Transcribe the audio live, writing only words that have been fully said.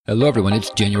Hello everyone, it's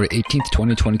January 18th,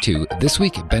 2022. This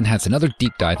week, Ben has another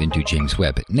deep dive into James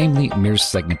Webb, namely mirror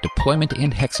segment deployment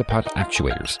and hexapod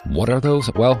actuators. What are those?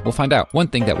 Well, we'll find out. One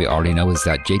thing that we already know is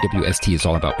that JWST is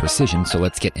all about precision, so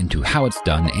let's get into how it's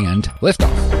done and liftoff.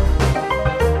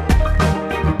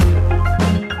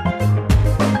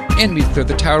 And we clear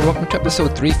the tower. Welcome to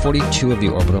episode 342 of the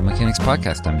Orbital Mechanics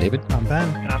Podcast. I'm David. I'm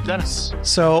Ben. And I'm Dennis.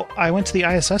 So I went to the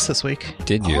ISS this week.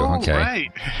 Did you? Oh, okay.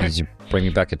 Right. Did you bring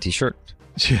me back a t-shirt?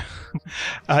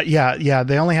 Yeah.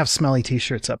 They only have smelly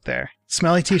t-shirts up there.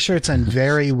 Smelly t-shirts and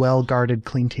very well-guarded,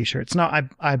 clean t-shirts. No,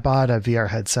 I bought a VR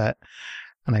headset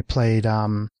and I played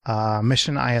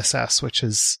Mission ISS, which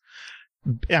is,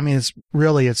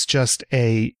 it's just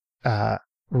a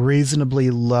reasonably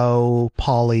low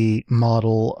poly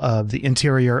model of the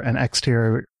interior and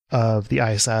exterior of the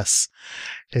ISS.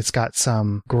 It's got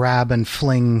some grab and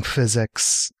fling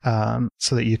physics,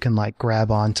 so that you can like grab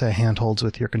onto handholds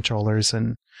with your controllers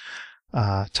and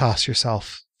toss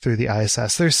yourself through the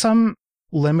ISS. There's some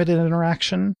limited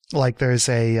interaction. Like there's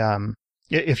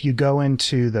if you go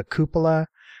into the cupola,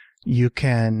 you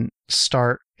can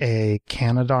start a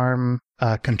Canadarm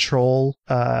control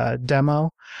demo.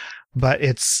 But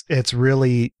it's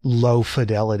really low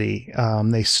fidelity.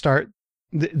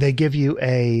 They give you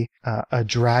a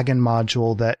Dragon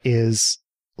module that is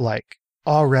like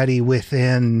already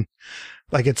within,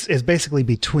 like it's basically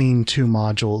between two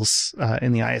modules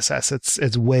in the ISS.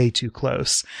 It's way too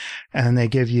close, and they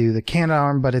give you the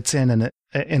Canadarm, but it's in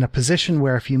a position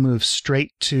where if you move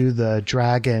straight to the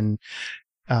Dragon,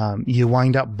 you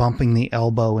wind up bumping the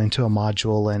elbow into a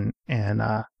module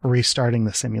and restarting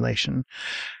the simulation,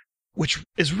 which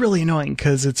is really annoying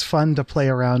because it's fun to play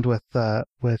around with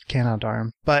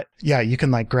Canadarm. But yeah, you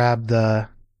can like grab the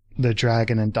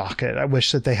Dragon and dock it. I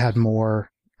wish that they had more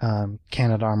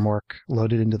Canadarm work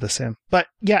loaded into the sim. But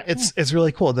yeah, it's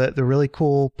really cool. The really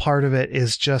cool part of it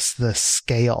is just the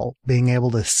scale, being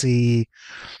able to see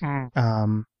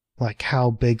like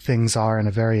how big things are in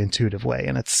a very intuitive way,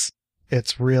 and it's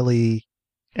really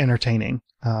entertaining.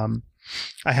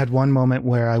 I had one moment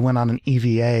where I went on an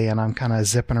EVA and I'm kind of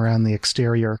zipping around the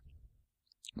exterior.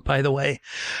 By the way,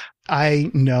 I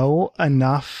know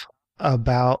enough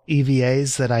about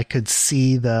EVAs that I could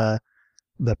see the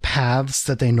paths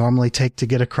that they normally take to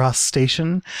get across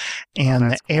station.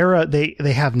 And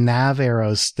they have nav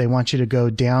arrows. They want you to go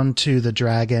down to the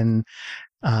Dragon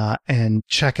and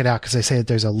check it out because they say that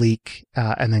there's a leak,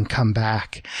 and then come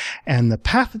back. And the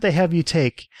path that they have you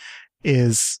take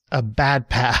is a bad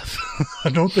path. I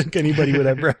don't think anybody would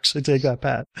ever actually take that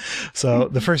path. So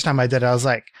the first time I did it, I was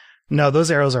like, no, those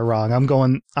arrows are wrong. I'm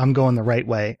going the right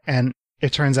way. And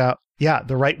it turns out, yeah,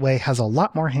 the right way has a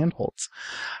lot more handholds.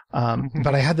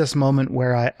 But I had this moment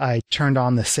where I turned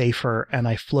on the safer and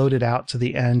I floated out to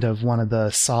the end of one of the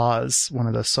saws, one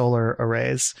of the solar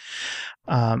arrays.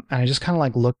 And I just kind of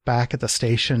like looked back at the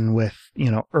station with,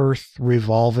 Earth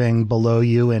revolving below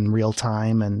you in real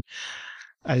time. And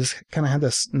I just kind of had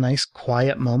this nice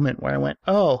quiet moment where I went,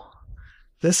 oh,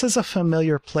 this is a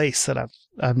familiar place that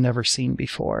I've never seen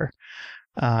before.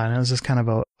 And it was just kind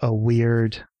of a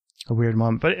weird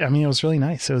moment, but it was really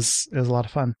nice. It was a lot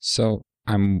of fun. So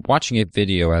I'm watching a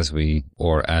video as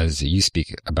you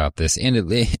speak about this, and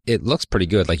it looks pretty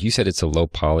good. Like you said, it's a low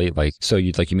poly.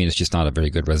 You mean it's just not a very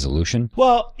good resolution?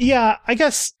 Well, yeah, I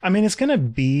guess. It's going to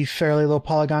be fairly low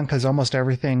polygon because almost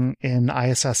everything in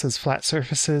ISS is flat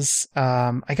surfaces.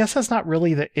 I guess that's not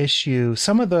really the issue.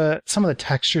 Some of the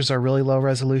textures are really low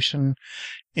resolution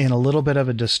in a little bit of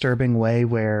a disturbing way,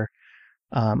 where,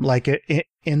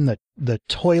 in the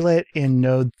toilet in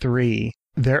Node 3.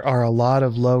 There are a lot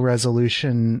of low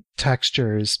resolution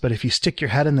textures, but if you stick your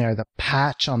head in there, the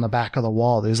patch on the back of the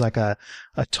wall, there's like a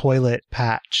toilet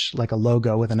patch, like a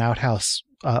logo with an outhouse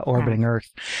orbiting Earth.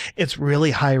 It's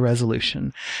really high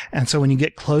resolution. And so when you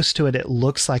get close to it, it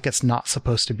looks like it's not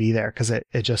supposed to be there because it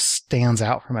just stands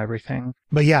out from everything.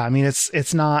 But yeah,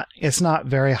 it's not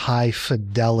very high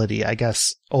fidelity, I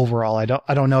guess, overall. I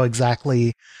don't know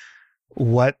exactly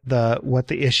what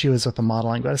the issue is with the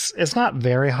modeling, but it's not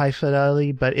very high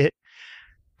fidelity, but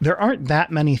there aren't that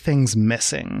many things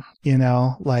missing,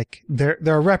 like there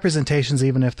are representations,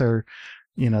 even if they're,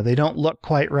 they don't look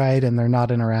quite right and they're not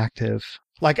interactive.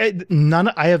 Like I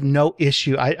have no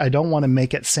issue. I don't want to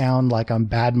make it sound like I'm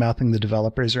bad mouthing the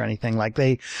developers or anything. Like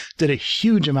they did a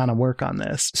huge amount of work on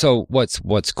this. So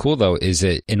what's cool though is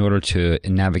that in order to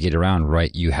navigate around,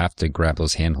 right, you have to grab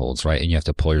those handholds, right, and you have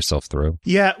to pull yourself through.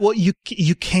 Yeah, well, you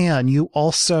can. You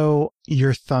also,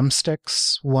 your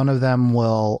thumbsticks, one of them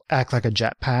will act like a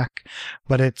jetpack,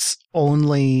 but it's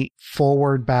only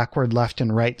forward, backward, left,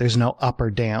 and right. There's no up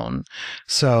or down.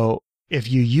 So if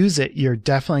you use it, you're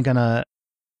definitely going to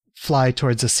fly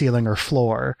towards the ceiling or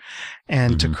floor.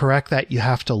 And to correct that, you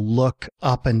have to look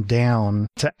up and down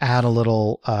to add a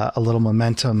little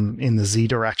momentum in the Z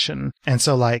direction. And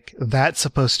so like that's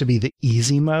supposed to be the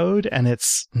easy mode, and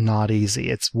it's not easy.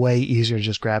 It's way easier to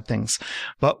just grab things.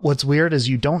 But what's weird is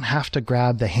you don't have to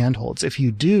grab the handholds. If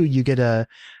you do, you get a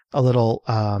little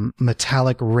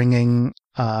metallic ringing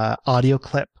audio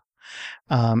clip.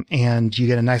 And you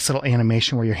get a nice little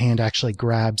animation where your hand actually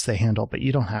grabs the handle, but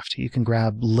you don't have to. You can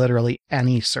grab literally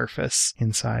any surface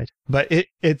inside. But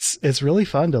it's really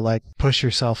fun to like push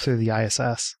yourself through the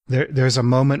ISS. There's a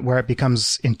moment where it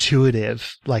becomes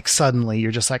intuitive. Like suddenly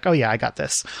you're just like, oh yeah, I got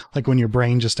this. Like when your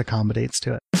brain just accommodates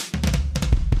to it.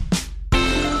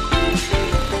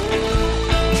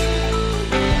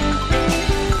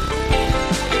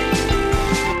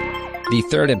 The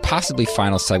third and possibly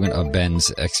final segment of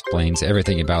Ben's explains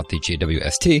everything about the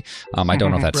JWST. I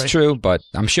don't know if that's true, but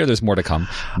I'm sure there's more to come.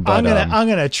 But, I'm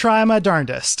gonna try my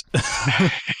darndest.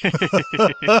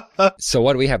 So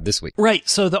what do we have this week? Right.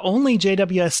 So the only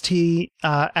JWST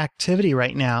activity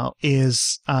right now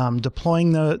is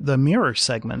deploying the mirror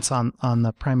segments on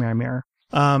the primary mirror.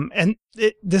 And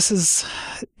this is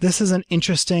an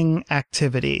interesting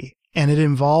activity. And it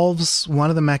involves one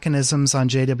of the mechanisms on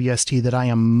JWST that I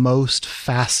am most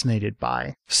fascinated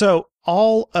by. So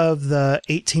all of the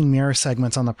 18 mirror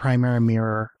segments on the primary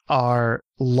mirror are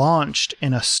launched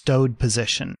in a stowed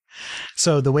position.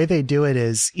 So the way they do it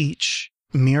is each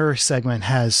mirror segment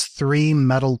has 3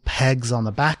 metal pegs on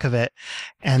the back of it,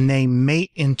 and they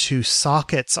mate into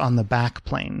sockets on the back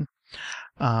plane.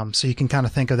 So you can kind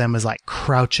of think of them as like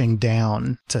crouching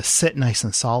down to sit nice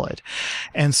and solid.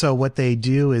 And so what they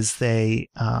do is they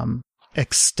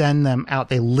extend them out.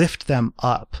 They lift them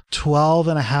up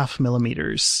 12.5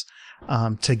 millimeters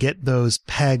to get those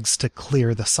pegs to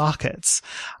clear the sockets.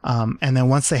 And then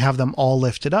once they have them all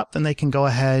lifted up, then they can go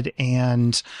ahead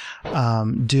and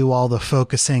do all the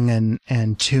focusing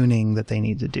and tuning that they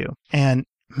need to do. And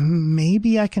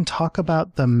maybe I can talk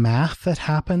about the math that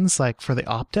happens, like for the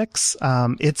optics.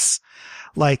 It's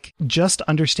like just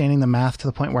understanding the math to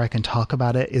the point where I can talk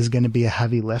about it is going to be a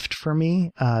heavy lift for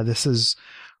me. This is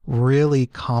really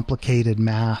complicated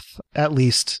math, at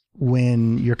least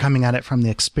when you're coming at it from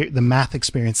the math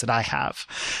experience that I have.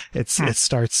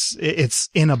 It's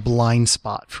in a blind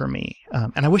spot for me.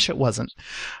 And I wish it wasn't.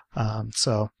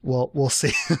 So we'll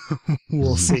see.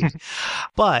 We'll see.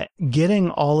 But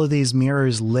getting all of these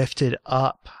mirrors lifted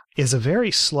up is a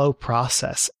very slow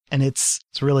process. And it's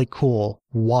really cool.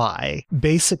 Why?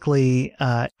 Basically,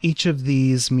 each of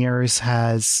these mirrors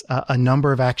has a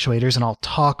number of actuators, and I'll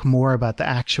talk more about the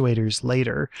actuators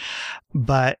later.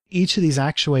 But each of these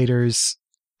actuators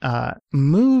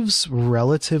moves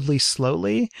relatively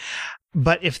slowly.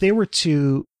 But if they were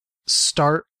to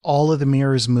start all of the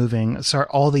mirrors moving, start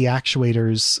all the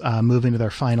actuators moving to their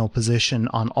final position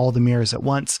on all the mirrors at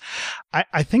once,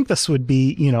 I think this would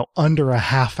be, under a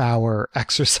half-hour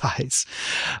exercise.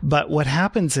 But what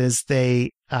happens is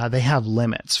they have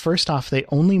limits. First off, they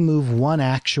only move one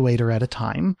actuator at a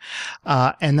time.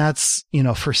 And that's,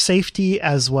 for safety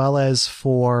as well as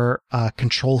for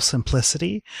control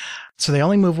simplicity. So they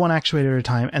only move one actuator at a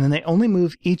time, and then they only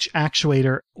move each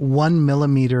actuator 1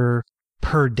 millimeter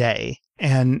per day.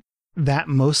 And that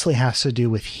mostly has to do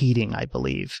with heating, I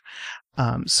believe.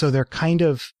 So they're kind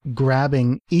of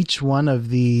grabbing each one of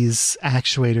these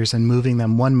actuators and moving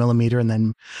them 1 millimeter and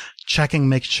then checking,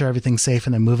 making sure everything's safe,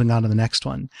 and then moving on to the next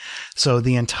one. So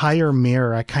the entire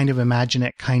mirror, I kind of imagine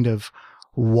it kind of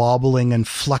wobbling and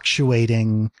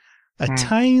fluctuating a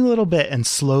tiny little bit and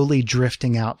slowly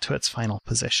drifting out to its final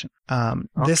position.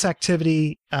 This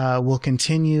activity will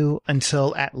continue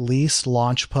until at least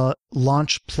launch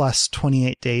plus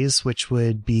 28 days, which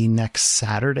would be next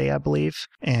Saturday, I believe.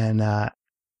 And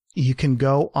you can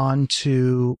go on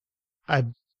to, I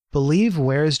believe,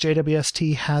 Where's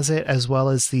JWST has it, as well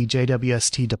as the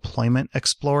JWST Deployment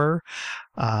Explorer.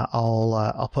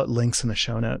 I'll put links in the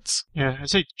show notes. Yeah, I'd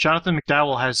say Jonathan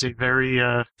McDowell has a very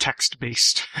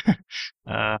text-based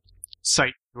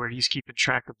site where he's keeping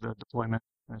track of the deployment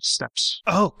steps.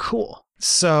 Oh, cool.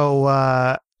 So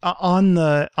on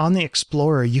the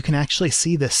Explorer, you can actually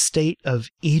see the state of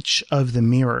each of the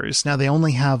mirrors. Now, they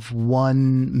only have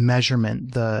one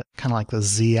measurement, the kind of like the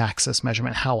Z-axis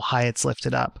measurement, how high it's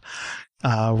lifted up.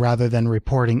 Rather than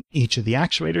reporting each of the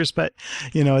actuators. But,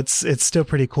 it's still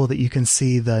pretty cool that you can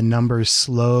see the numbers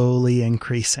slowly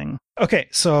increasing. Okay,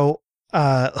 so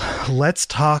let's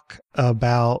talk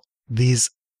about these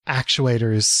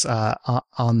actuators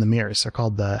on the mirrors. They're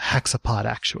called the hexapod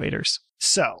actuators.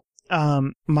 So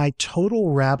my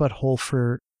total rabbit hole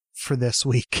for for this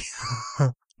week,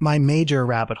 my major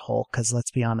rabbit hole, because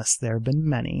let's be honest, there have been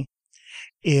many,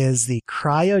 is the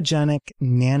cryogenic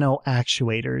nano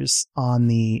actuators on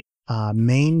the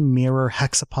main mirror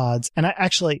hexapods, and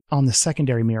actually on the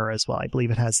secondary mirror as well. I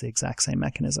believe it has the exact same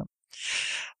mechanism.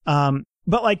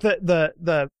 But like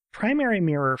the primary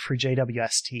mirror for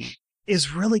JWST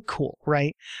is really cool,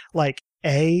 right? Like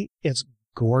it's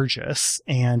gorgeous,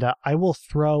 and I will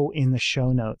throw in the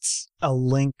show notes a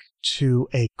link to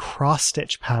a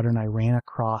cross-stitch pattern I ran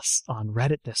across on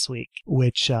Reddit this week,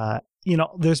 which,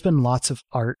 there's been lots of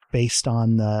art based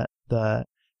on the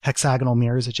hexagonal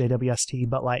mirrors at JWST,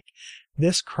 but like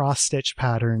this cross-stitch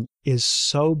pattern is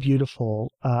so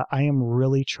beautiful. I am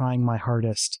really trying my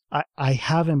hardest. I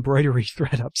have embroidery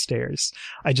thread upstairs.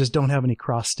 I just don't have any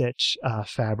cross-stitch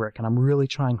fabric, and I'm really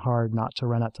trying hard not to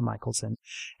run out to Michael's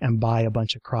and buy a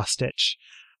bunch of cross-stitch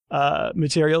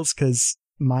materials, because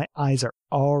my eyes are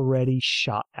already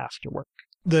shot after work.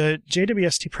 The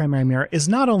JWST primary mirror is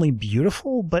not only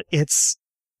beautiful, but it's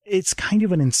kind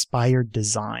of an inspired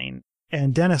design.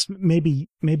 And Dennis, maybe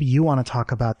you want to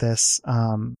talk about this,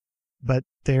 but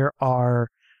there are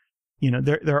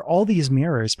all these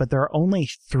mirrors, but there are only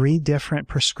 3 different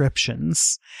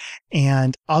prescriptions.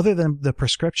 And other than the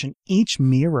prescription, each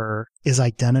mirror is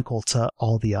identical to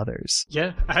all the others.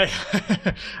 Yeah, I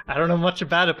don't know much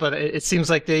about it, but it seems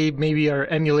like they maybe are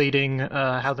emulating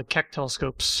how the Keck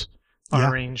telescopes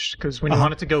are arranged. Because when you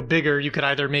want it to go bigger, you could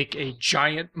either make a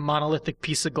giant monolithic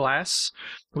piece of glass,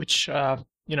 which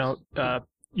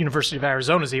University of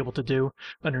Arizona is able to do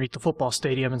underneath the football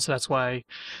stadium, and so that's why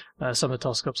some of the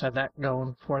telescopes have that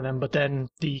going for them. But then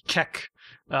the Keck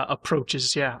approach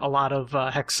is, a lot of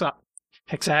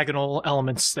hexagonal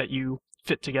elements that you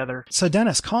fit together. So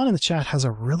Dennis, Colin in the chat has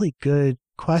a really good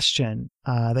question.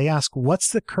 They ask,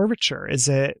 what's the curvature? Is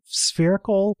it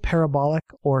spherical, parabolic,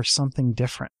 or something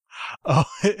different? Oh,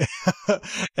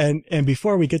 and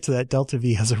before we get to that, Delta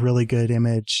V has a really good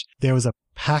image. There was a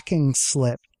packing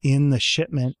slip in the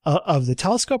shipment of the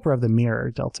telescope or of the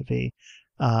mirror, Delta V.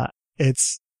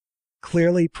 It's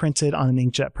clearly printed on an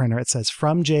inkjet printer. It says,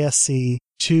 from JSC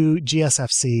to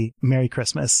GSFC, Merry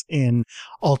Christmas, in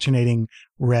alternating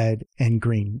red and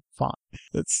green font.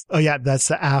 That's the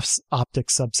AFS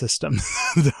optics subsystem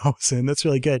that I was in. That's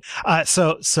really good.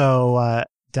 So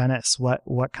Dennis,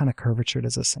 what kind of curvature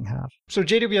does this thing have? So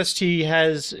JWST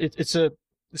has,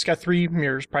 it's got 3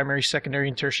 mirrors, primary, secondary,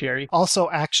 and tertiary. Also,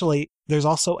 actually, there's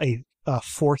also a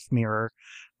 4th mirror,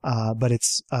 but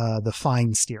it's the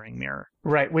fine steering mirror.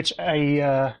 Right, which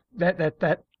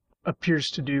that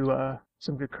appears to do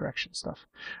some good correction stuff.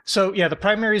 So the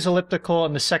primary is elliptical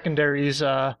and the secondary is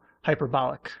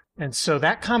hyperbolic. And so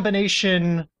that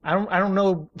combination, I don't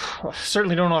know,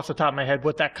 certainly don't know off the top of my head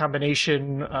what that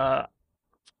combination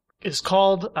is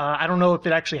called. I don't know if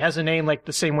it actually has a name, like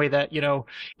the same way that,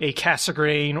 a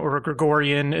Cassegrain or a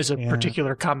Gregorian is a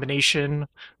particular combination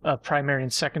of primary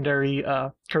and secondary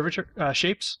curvature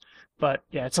shapes. But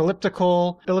it's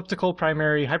elliptical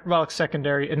primary, hyperbolic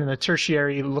secondary, and then the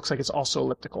tertiary looks like it's also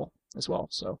elliptical as well.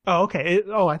 So. Oh, okay.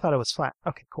 I thought it was flat.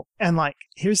 Okay, cool. And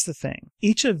here's the thing.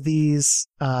 Each of these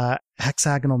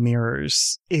hexagonal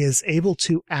mirrors is able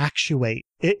to actuate.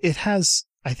 It has,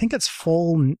 I think it's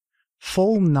full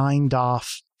 9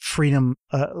 DOF freedom,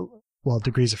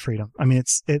 degrees of freedom. I mean,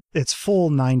 it's full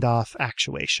 9 DOF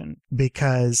actuation,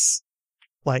 because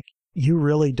you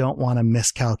really don't want to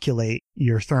miscalculate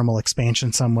your thermal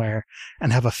expansion somewhere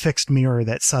and have a fixed mirror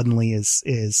that suddenly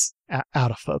is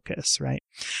out of focus, right?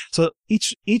 So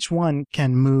each one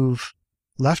can move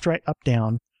left, right, up,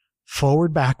 down,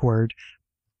 forward, backward,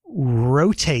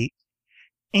 rotate,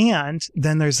 and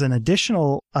then there's an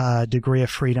additional degree of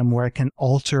freedom where it can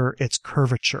alter its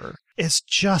curvature. It's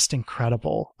just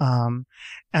incredible.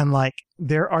 And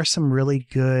there are some really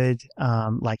good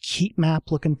heat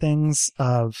map looking things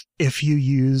of if you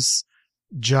use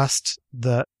just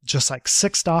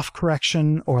 6 DOF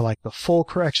correction or the full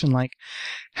correction,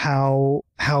 how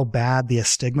bad the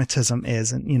astigmatism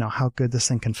is, and how good this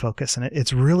thing can focus. And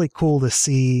it's really cool to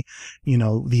see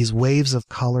these waves of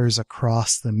colors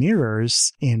across the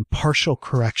mirrors in partial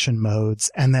correction modes,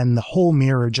 and then the whole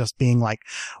mirror just being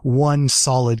one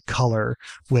solid color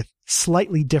with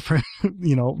slightly different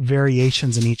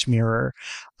variations in each mirror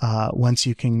once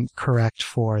you can correct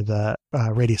for the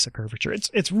radius of curvature.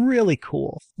 It's really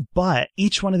cool. But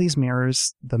each one of these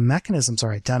mirrors, the mechanisms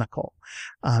are identical.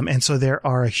 And so there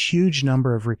are a huge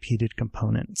number of repeated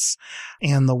components.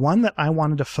 And the one that I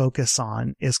wanted to focus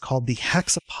on is called the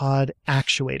hexapod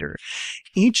actuator.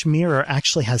 Each mirror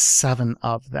actually has 7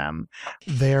 of them.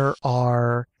 There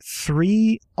are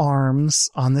 3 arms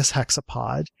on this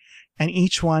hexapod, and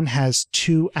each one has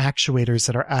 2 actuators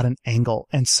that are at an angle.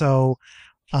 And so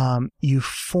you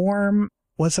form,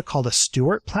 what's it called, a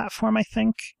Stewart platform, I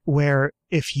think, where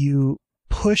if you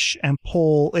push and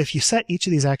pull, if you set each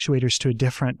of these actuators to a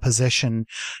different position,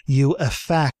 you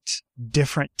affect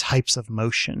different types of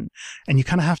motion. And you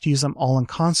kind of have to use them all in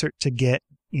concert to get,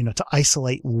 to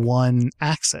isolate one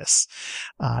axis.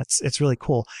 It's really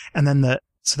cool. And then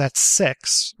so that's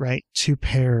 6, right? 2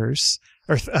 pairs,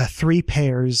 or 3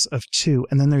 pairs of 2.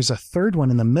 And then there's a third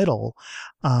one in the middle,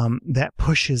 that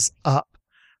pushes up.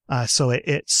 So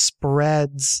it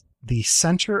spreads the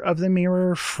center of the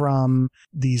mirror from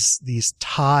these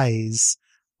ties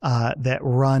that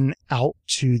run out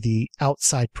to the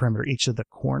outside perimeter, each of the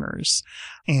corners.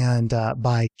 And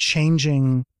by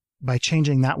changing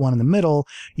that one in the middle,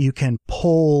 you can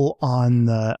pull on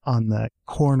the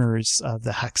corners of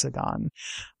the hexagon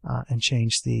and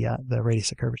change the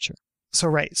radius of curvature. So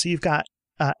you've got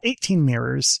 18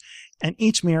 mirrors, and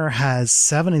each mirror has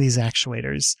 7 of these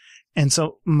actuators. And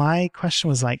so my question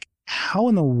was like, how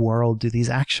in the world do these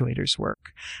actuators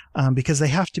work? Because they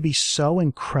have to be so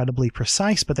incredibly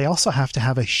precise, but they also have to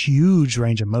have a huge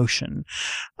range of motion.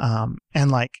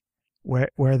 And like, where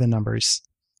are the numbers?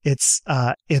 It's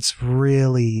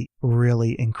really,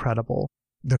 really incredible.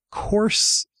 The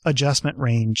course adjustment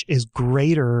range is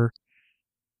greater.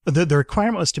 The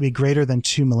requirement was to be greater than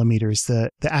 2 millimeters.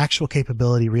 The actual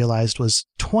capability realized was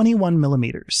 21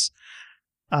 millimeters.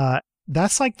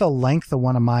 That's like the length of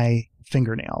one of my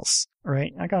fingernails,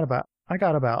 right? I got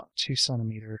about 2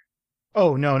 centimeter.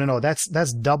 Oh, no.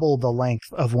 That's double the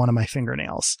length of one of my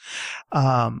fingernails.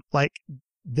 Like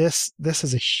this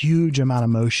is a huge amount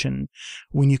of motion.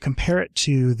 When you compare it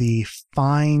to the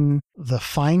fine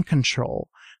control,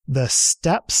 the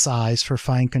step size for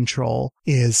fine control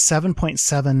is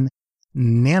 7.7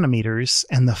 nanometers,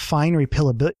 and the fine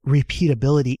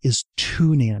repeatability is 2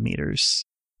 nanometers.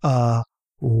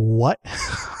 What?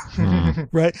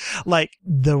 Right? Like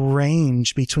the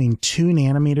range between 2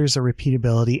 nanometers of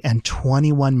repeatability and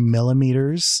 21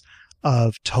 millimeters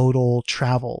of total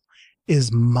travel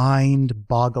is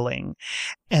mind-boggling.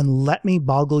 And let me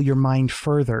boggle your mind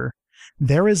further.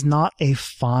 There is not a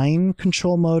fine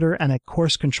control motor and a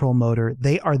coarse control motor.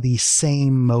 They are the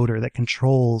same motor that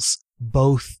controls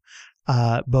both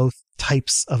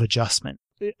types of adjustment.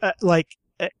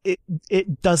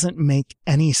 It doesn't make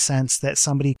any sense that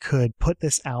somebody could put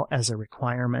this out as a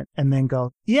requirement and then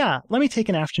go, yeah, let me take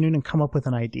an afternoon and come up with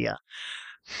an idea.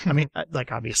 I mean,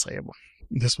 like, obviously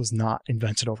this was not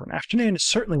invented over an afternoon. It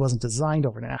certainly wasn't designed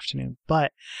over an afternoon,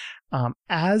 but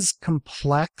as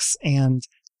complex and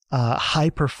high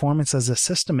performance as a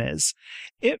system is,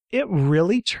 it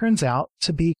really turns out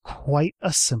to be quite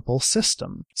a simple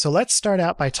system. So let's start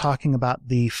out by talking about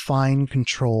the fine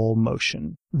control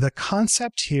motion. The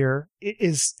concept here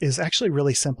is actually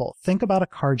really simple. Think about a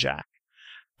car jack.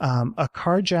 A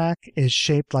car jack is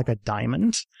shaped like a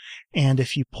diamond, and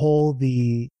if you pull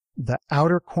the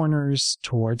outer corners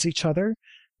towards each other,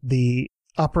 the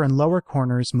upper and lower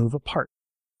corners move apart.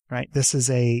 Right? This is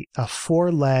a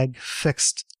 4-leg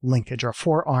fixed linkage, or a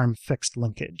 4-arm fixed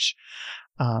linkage.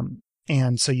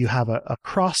 And so you have a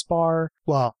crossbar.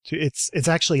 Well, it's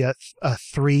actually a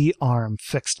 3-arm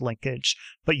fixed linkage,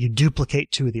 but you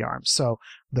duplicate 2 of the arms. So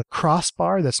the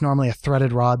crossbar, that's normally a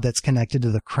threaded rod that's connected to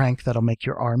the crank that'll make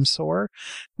your arm sore,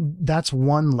 that's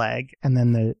 1 leg. And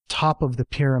then the top of the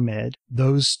pyramid,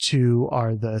 those 2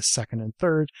 are the second and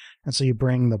third. And so you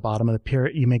bring the bottom of the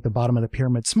pyramid, you make the bottom of the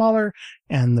pyramid smaller,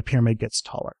 and the pyramid gets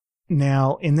taller.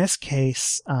 Now, in this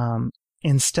case,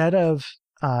 instead of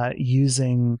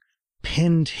using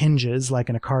pinned hinges like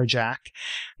in a car jack,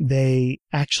 they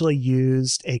actually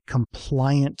used a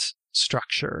compliant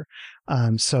structure.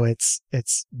 So it's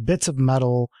bits of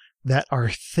metal that are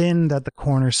thinned at the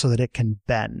corner so that it can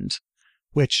bend,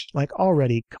 which, like,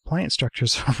 already compliant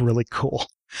structures are really cool.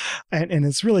 And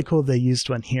it's really cool they used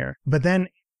one here. But then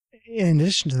in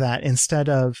addition to that, instead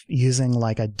of using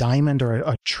like a diamond or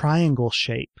a triangle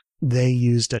shape, they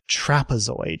used a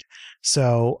trapezoid.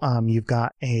 So you've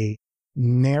got a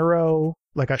narrow,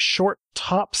 like a short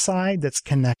top side that's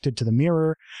connected to the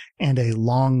mirror, and a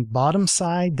long bottom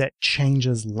side that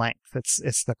changes length.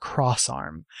 It's the cross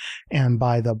arm. And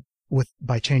by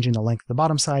changing the length of the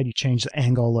bottom side, you change the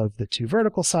angle of the 2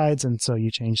 vertical sides, and so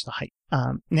you change the height.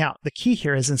 Now, the key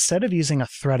here is, instead of using a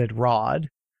threaded rod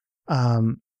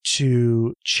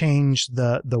to change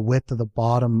the width of the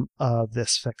bottom of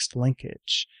this fixed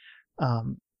linkage,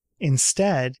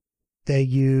 instead they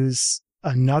use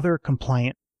another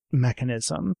compliant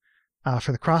mechanism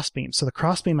for the crossbeam. So the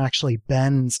crossbeam actually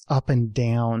bends up and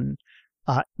down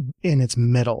in its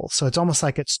middle. So it's almost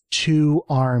like it's two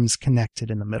arms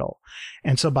connected in the middle.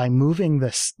 And so by moving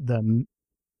the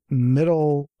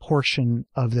middle portion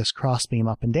of this crossbeam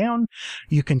up and down,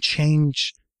 you can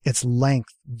change its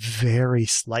length very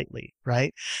slightly,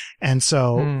 right? And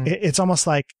so it's almost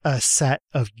like a set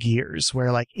of gears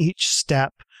where like each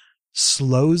step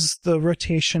slows the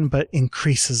rotation but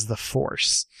increases the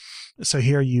force. So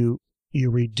here you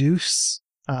reduce,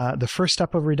 the first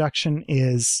step of reduction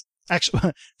is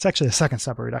actually, it's actually the second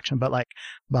step of reduction, but like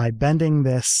by bending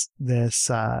this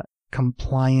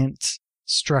compliant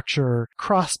structure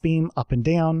crossbeam up and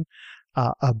down,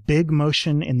 a big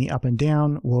motion in the up and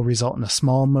down will result in a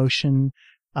small motion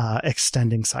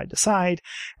extending side to side.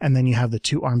 And then you have the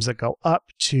two arms that go up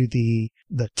to the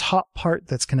top part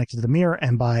that's connected to the mirror.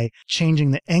 And by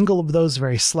changing the angle of those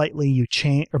very slightly,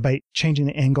 by changing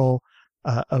the angle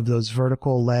of those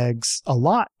vertical legs a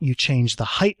lot, you change the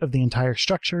height of the entire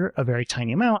structure a very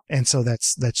tiny amount. And so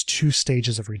that's two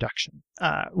stages of reduction.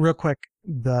 Real quick,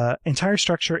 the entire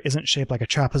structure isn't shaped like a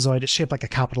trapezoid. It's shaped like a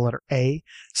capital letter A.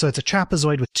 So it's a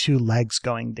trapezoid with two legs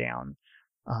going down,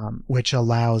 which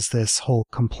allows this whole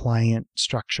compliant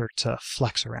structure to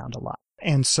flex around a lot.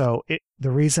 And so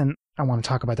the reason I want to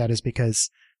talk about that is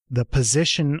because the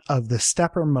position of the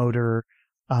stepper motor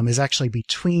is actually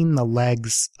between the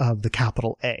legs of the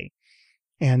capital A.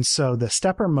 And so the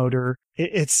stepper motor,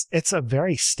 it's a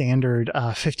very standard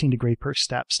 15 degree per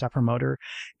step stepper motor,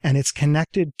 and it's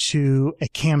connected to a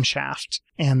camshaft.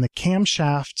 And the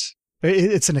camshaft,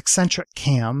 it's an eccentric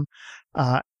cam,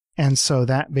 and so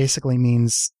that basically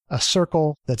means a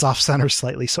circle that's off center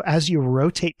slightly. So as you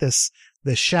rotate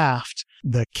the shaft,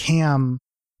 the cam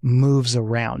moves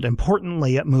around.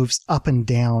 Importantly, it moves up and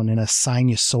down in a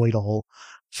sinusoidal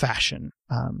fashion.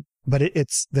 But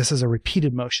this is a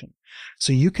repeated motion.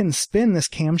 So you can spin this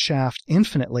camshaft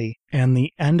infinitely, and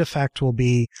the end effect will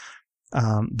be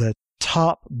the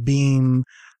top beam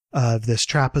of this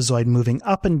trapezoid moving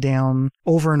up and down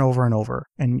over and over and over.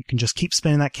 And you can just keep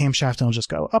spinning that camshaft and it'll just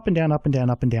go up and down, up and down,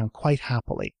 up and down quite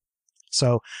happily.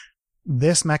 So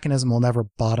this mechanism will never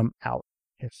bottom out,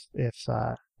 if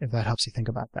that helps you think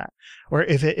about that. Or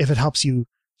if it helps you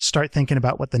start thinking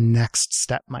about what the next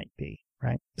step might be,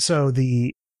 right? So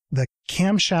the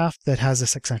camshaft that has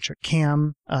this eccentric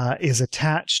cam is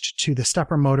attached to the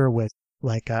stepper motor with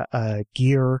like a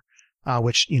gear,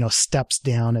 which, steps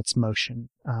down its motion.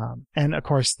 And of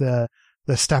course, the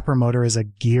stepper motor is a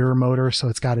gear motor, so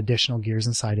it's got additional gears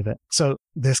inside of it. So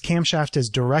this camshaft is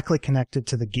directly connected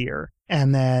to the gear.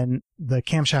 And then the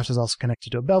camshaft is also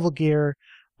connected to a bevel gear,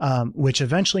 which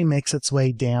eventually makes its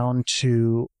way down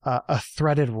to a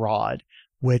threaded rod,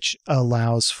 which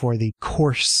allows for the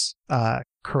course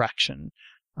correction.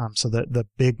 So the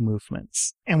big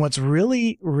movements. And what's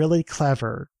really, really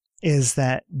clever is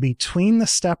that between the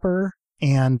stepper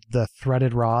and the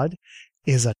threaded rod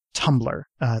is a tumbler.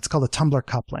 It's called a tumbler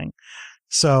coupling.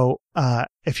 So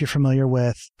if you're familiar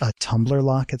with a tumbler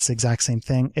lock, it's the exact same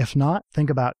thing. If not, think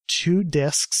about two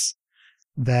discs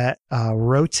that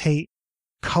rotate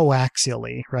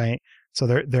coaxially, right? So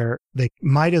they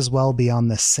might as well be on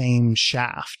the same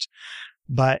shaft,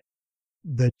 but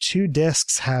the two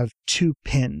discs have two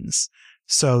pins.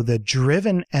 So the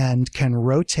driven end can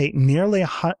rotate nearly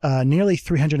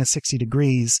 360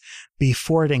 degrees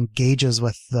before it engages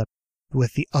with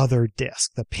the other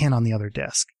disc, the pin on the other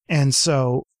disc. And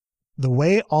so the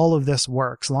way all of this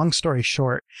works, long story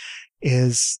short,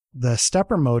 is the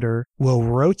stepper motor will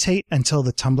rotate until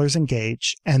the tumblers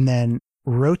engage and then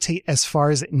rotate as far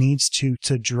as it needs to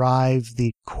drive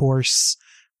the course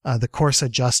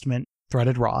adjustment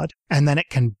threaded rod. And then it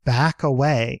can back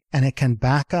away and it can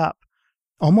back up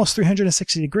almost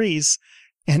 360 degrees.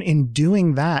 And in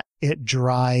doing that, it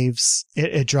drives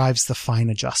the fine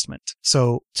adjustment.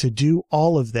 So to do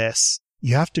all of this,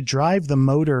 you have to drive the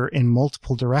motor in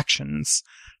multiple directions.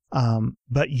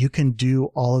 But you can do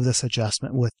all of this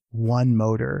adjustment with one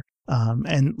motor.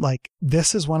 And like,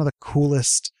 this is one of the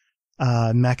coolest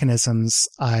mechanisms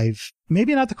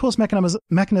maybe not the coolest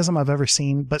mechanism I've ever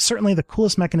seen, but certainly the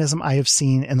coolest mechanism I have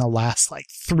seen in the last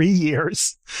 3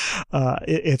 years.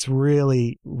 It's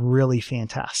really, really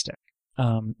fantastic.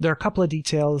 There are a couple of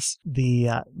details.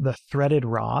 The threaded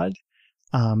rod,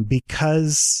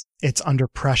 because it's under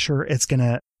pressure, it's going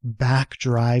to back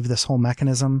drive this whole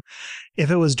mechanism. If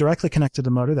it was directly connected to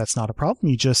the motor, that's not a problem.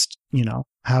 You just,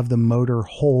 have the motor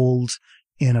hold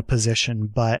in a position.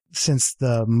 But since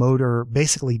the motor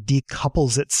basically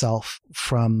decouples itself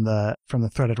from the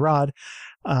threaded rod,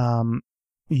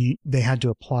 they had to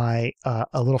apply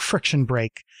a little friction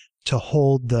brake to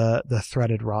hold the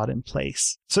threaded rod in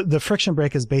place. So the friction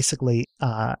brake is basically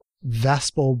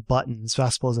Vespel buttons.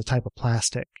 Vespel is a type of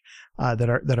plastic that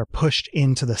are pushed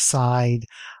into the side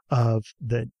of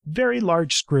the very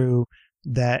large screw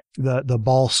that the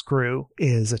ball screw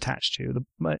is attached to.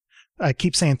 I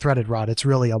keep saying threaded rod. It's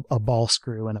really a ball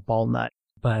screw and a ball nut.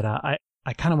 But I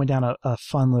kind of went down a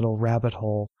fun little rabbit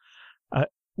hole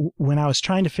when I was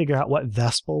trying to figure out what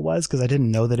Vespel was, because I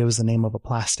didn't know that it was the name of a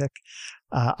plastic.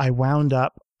 I wound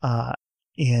up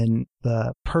in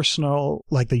the personal,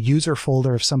 like the user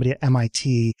folder of somebody at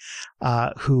MIT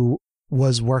who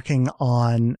was working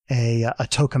on a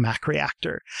tokamak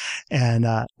reactor. And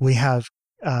we have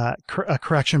a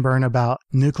correction burn about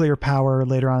nuclear power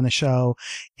later on in the show.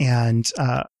 And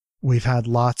we've had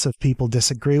lots of people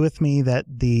disagree with me that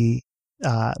the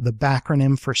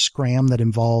backronym for SCRAM that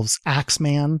involves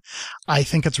Axeman, I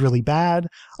think it's really bad.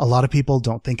 A lot of people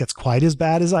don't think it's quite as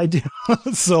bad as I do.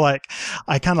 So like,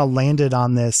 I kind of landed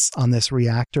on this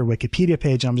reactor Wikipedia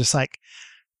page, and I'm just like,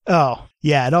 oh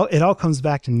yeah, it all comes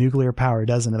back to nuclear power,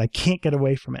 doesn't it? I can't get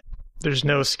away from it. There's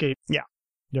no escape. Yeah,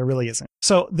 there really isn't.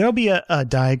 So there'll be a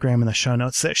diagram in the show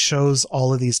notes that shows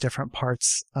all of these different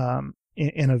parts,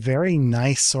 in a very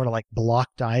nice sort of like block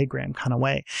diagram kind of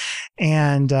way.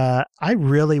 And I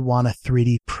really want to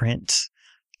 3D print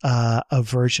a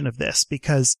version of this,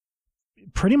 because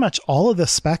pretty much all of the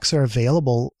specs are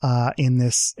available in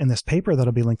this paper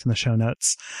that'll be linked in the show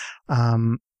notes.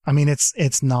 I mean,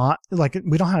 it's not like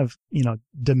we don't have,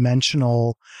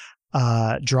 dimensional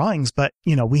drawings, but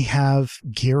we have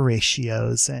gear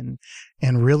ratios and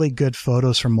really good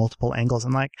photos from multiple angles.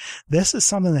 And like, this is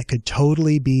something that could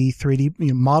totally be 3D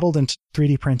modeled and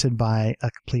 3D printed by a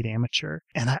complete amateur.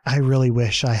 And I really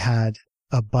wish I had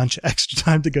a bunch of extra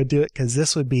time to go do it, because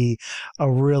this would be a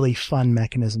really fun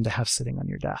mechanism to have sitting on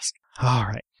your desk. All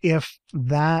right. If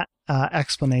that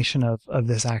explanation of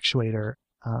this actuator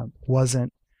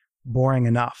wasn't boring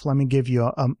enough, let me give you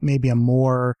maybe a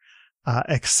more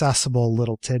accessible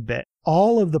little tidbit.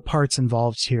 All of the parts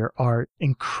involved here are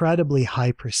incredibly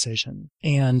high precision.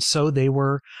 And so they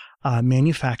were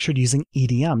manufactured using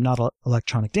EDM, not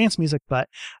electronic dance music, but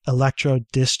electro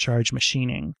discharge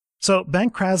machining. So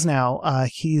Ben Krasnow,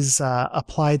 he's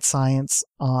Applied Science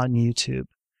on YouTube,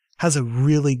 has a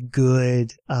really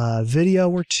good video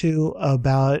or two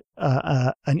about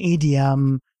an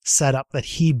EDM setup that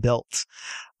he built.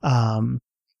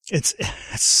 It's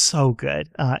so good.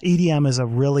 EDM is a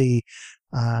really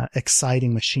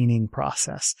exciting machining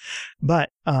process, but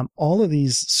all of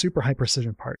these super high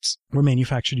precision parts were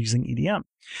manufactured using EDM.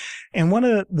 And one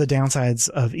of the downsides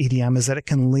of EDM is that it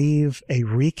can leave a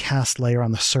recast layer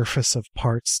on the surface of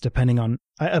parts, depending on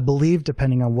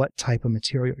what type of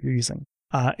material you're using.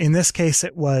 In this case,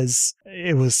 it was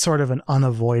sort of an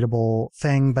unavoidable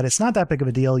thing, but it's not that big of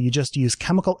a deal. You just use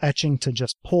chemical etching to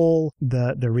just pull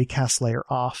the recast layer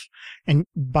off. And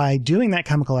by doing that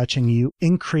chemical etching, you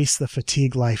increase the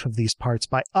fatigue life of these parts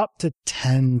by up to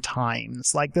 10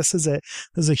 times. Like, this is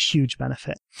a huge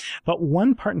benefit. But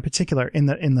one part in particular, in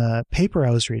the paper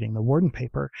I was reading, the Warden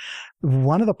paper,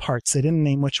 one of the parts, they didn't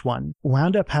name which one,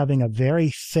 wound up having a very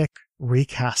thick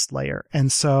recast layer.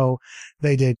 And so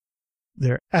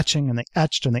they're etching, and they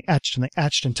etched and they etched and they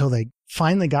etched until they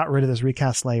finally got rid of this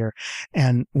recast layer.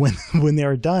 And when they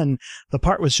were done, the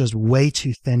part was just way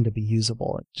too thin to be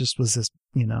usable. It just was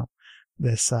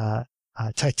this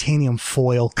titanium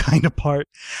foil kind of part.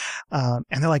 And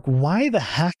they're like, why the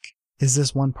heck is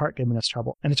this one part giving us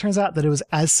trouble? And it turns out that it was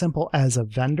as simple as a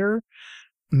vendor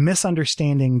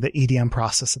misunderstanding the EDM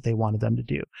process that they wanted them to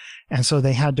do. And so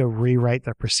they had to rewrite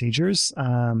their procedures.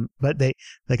 But they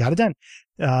got it done.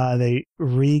 They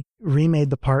remade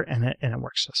the part, and it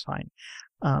works just fine.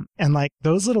 And like,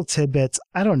 those little tidbits,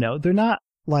 I don't know, they're not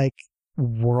like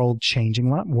world changing,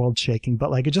 not world shaking, but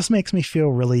like, it just makes me feel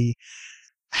really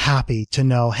happy to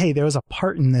know, hey, there was a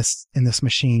part in this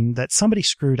machine that somebody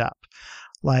screwed up.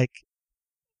 Like,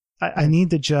 I need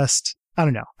to just, I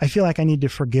don't know. I feel like I need to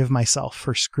forgive myself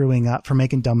for screwing up, for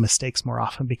making dumb mistakes more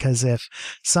often, because if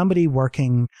somebody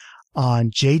working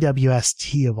on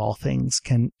JWST of all things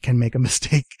can make a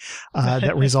mistake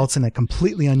that results in a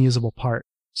completely unusable part,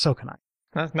 so can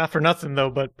I. Not for nothing though,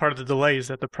 but part of the delay is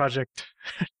that the project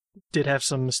did have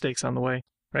some mistakes on the way,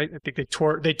 right? I think they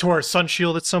tore a sun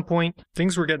shield at some point.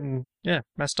 Things were getting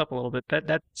messed up a little bit.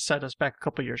 That set us back a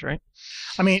couple of years, right?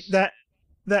 I mean,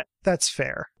 that's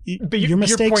fair. But your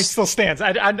point still stands.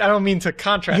 I don't mean to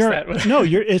contrast that. No,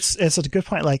 it's a good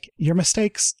point. Like, your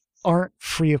mistakes aren't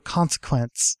free of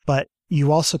consequence, but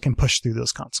you also can push through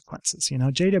those consequences.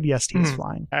 JWST is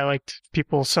flying. I liked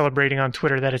people celebrating on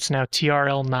Twitter that it's now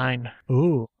TRL9.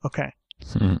 Ooh, okay.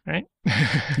 Right?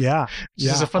 Yeah. It's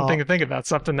just a fun thing to think about.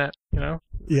 Something that,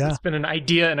 Yeah. It's been an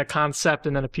idea and a concept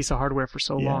and then a piece of hardware for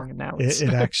so long. And now it's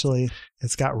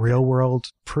it's got real world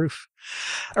proof.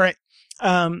 All right.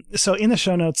 So in the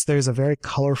show notes, there's a very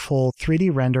colorful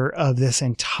 3D render of this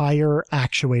entire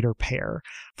actuator pair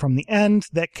from the end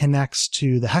that connects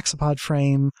to the hexapod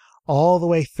frame all the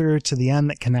way through to the end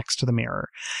that connects to the mirror.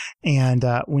 And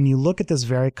when you look at this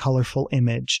very colorful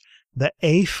image, the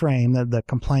A frame, the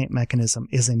compliant mechanism,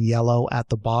 is in yellow at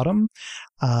the bottom.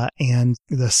 And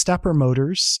the stepper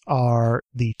motors are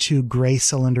the two gray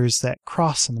cylinders that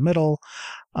cross in the middle.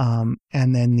 And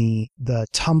then the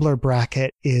tumbler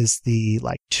bracket is the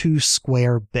like two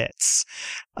square bits,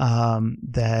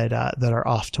 that are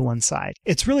off to one side.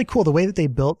 It's really cool. The way that they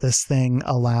built this thing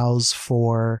allows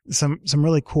for some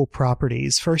really cool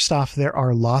properties. First off, there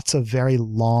are lots of very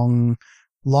long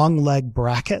leg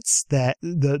brackets that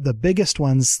the biggest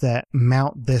ones that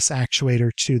mount this actuator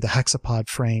to the hexapod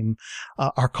frame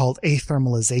are called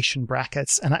athermalization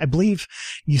brackets. And I believe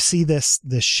you see this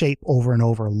shape over and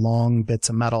over, long bits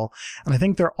of metal. And I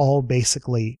think they're all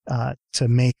basically to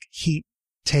make heat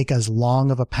take as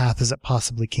long of a path as it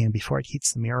possibly can before it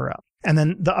heats the mirror up. And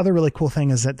then the other really cool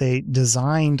thing is that they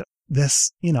designed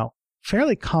this,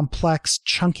 fairly complex,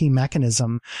 chunky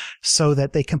mechanism so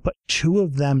that they can put two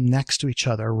of them next to each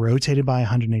other, rotated by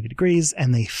 180 degrees,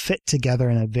 and they fit together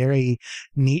in a very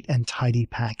neat and tidy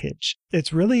package.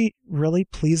 It's really, really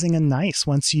pleasing and nice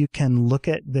once you can look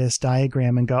at this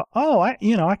diagram and go, oh, I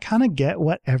kind of get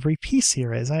what every piece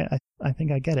here is. I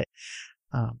think I get it.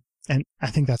 And I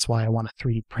think that's why I want to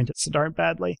 3D print it so darn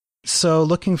badly. So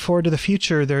looking forward to the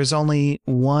future, there's only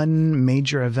one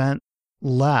major event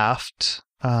left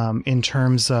in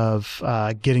terms of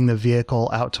getting the vehicle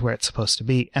out to where it's supposed to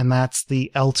be, and that's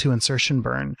the L2 insertion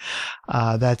burn.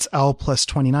 That's L plus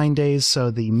 29 days, so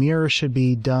the mirror should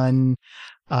be done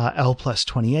L plus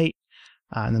 28.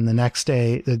 And then the next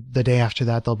day, the day after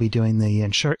that, they'll be doing the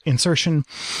insertion.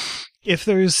 If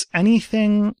there's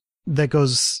anything that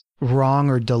goes wrong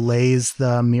or delays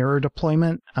the mirror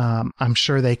deployment, I'm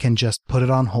sure they can just put it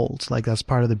on hold. Like, that's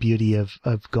part of the beauty of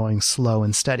going slow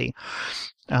and steady.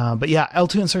 But yeah,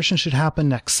 L2 insertion should happen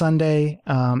next Sunday.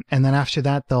 And then after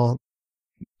that, they'll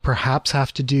perhaps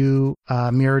have to do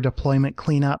mirror deployment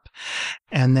cleanup.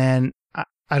 And then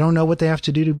I don't know what they have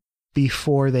to do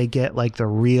before they get like the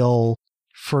real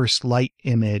first light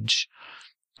image.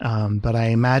 But I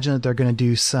imagine that they're going to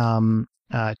do some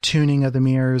tuning of the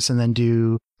mirrors and then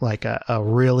do like a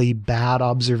really bad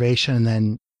observation and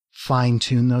then fine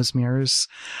tune those mirrors.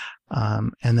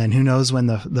 And then who knows when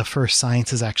the first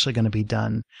science is actually going to be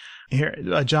done. Here,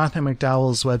 Jonathan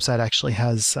McDowell's website actually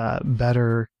has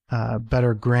better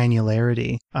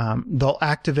granularity. They'll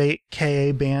activate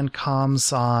Ka band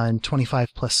comms on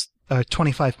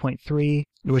 25.3,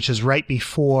 which is right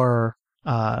before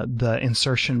the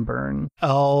insertion burn.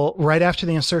 Right after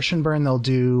the insertion burn,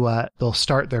 they'll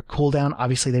start their cooldown.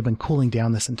 Obviously, they've been cooling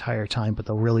down this entire time, but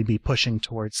they'll really be pushing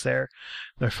towards their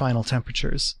final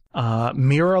temperatures.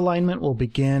 Mirror alignment will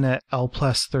begin at L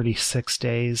plus 36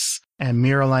 days, and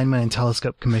mirror alignment and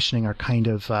telescope commissioning are kind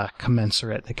of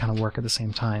commensurate. They kind of work at the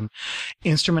same time.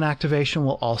 Instrument activation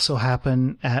will also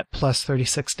happen at plus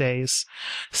 36 days.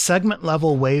 Segment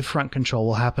level wavefront control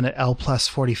will happen at L plus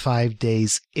 45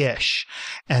 days-ish,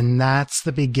 and that's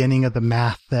the beginning of the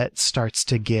math that starts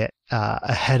to get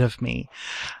ahead of me.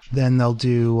 Then they'll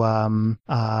do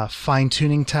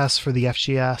fine-tuning tests for the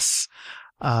FGS.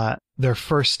 Their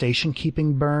first station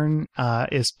keeping burn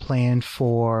is planned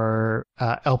for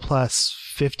L plus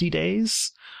 50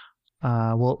 days.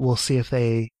 We'll see if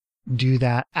they do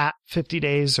that at 50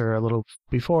 days or a little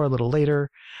before, a little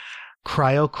later.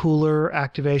 Cryocooler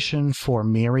activation for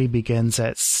MIRI begins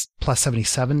at plus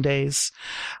 77 days.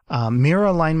 Mirror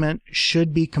alignment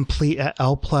should be complete at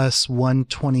L plus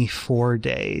 124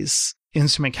 days.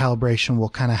 Instrument calibration will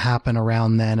kind of happen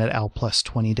around then at L plus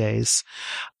 20 days.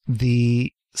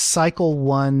 The cycle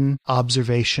 1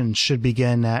 observation should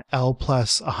begin at L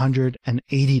plus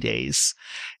 180 days,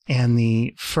 and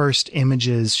the first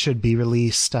images should be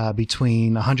released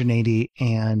between 180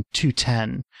 and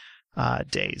 210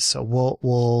 days. So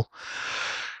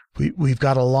we've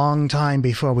got a long time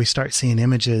before we start seeing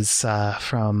images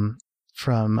from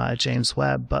James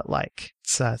Webb, but like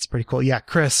it's pretty cool. Yeah,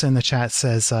 Chris in the chat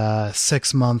says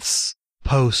 6 months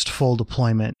post full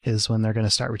deployment is when they're going to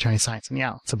start returning science. And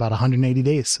yeah, it's about 180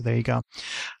 days. So there you go.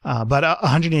 But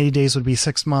 180 days would be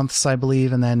 6 months, I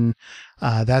believe. And then,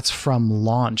 that's from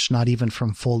launch, not even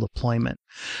from full deployment.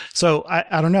 So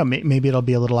I don't know. Maybe it'll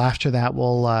be a little after that.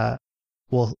 We'll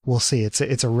see.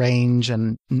 It's a range,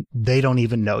 and they don't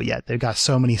even know yet. They've got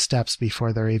so many steps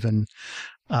before they're even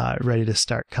ready to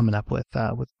start coming up with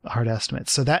hard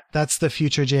estimates. So that's the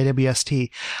future JWST.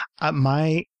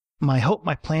 My hope,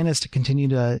 my plan is to continue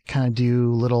to kind of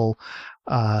do little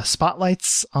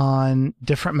spotlights on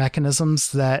different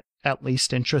mechanisms that at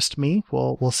least interest me.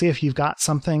 We'll see if you've got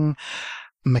something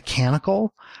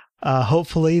mechanical,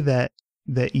 hopefully that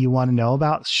you want to know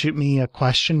about. Shoot me a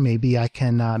question. Maybe I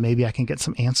can get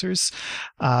some answers.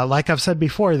 Like I've said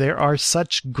before, there are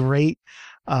such great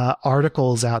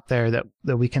articles out there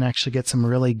that we can actually get some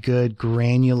really good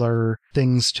granular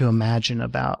things to imagine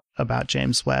about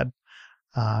James Webb.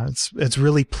 It's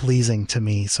really pleasing to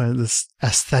me. So it's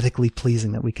aesthetically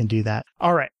pleasing that we can do that.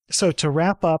 All right. So to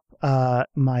wrap up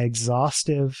my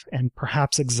exhaustive and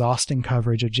perhaps exhausting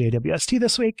coverage of JWST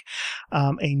this week,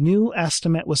 a new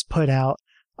estimate was put out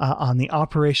on the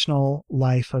operational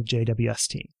life of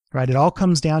JWST. Right? It all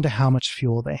comes down to how much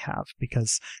fuel they have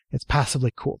because it's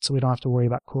passively cooled, so we don't have to worry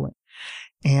about cooling.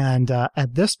 And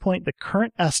at this point, the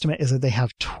current estimate is that they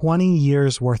have 20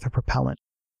 years worth of propellant.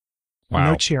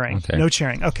 Wow. No cheering. Okay. No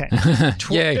cheering. Okay.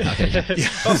 Yay. Okay.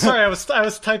 Oh, sorry. I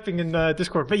was typing in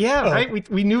Discord, but yeah, right.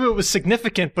 We knew it was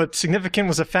significant, but significant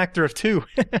was a factor of 2.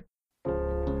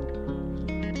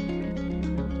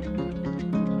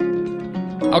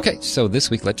 Okay, so this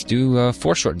week, let's do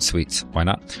 4 short and sweets. Why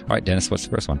not? All right, Dennis, what's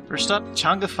the first one? First up,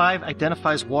 Chang'e 5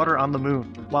 identifies water on the moon.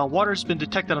 While water has been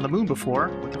detected on the moon before,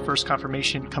 with the first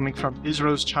confirmation coming from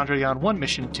ISRO's Chandrayaan-1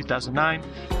 mission in 2009,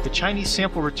 the Chinese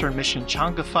sample return mission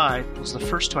Chang'e 5 was the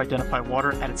first to identify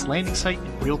water at its landing site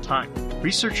in real time.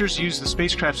 Researchers used the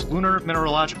spacecraft's lunar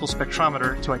mineralogical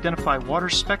spectrometer to identify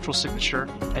water's spectral signature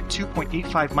at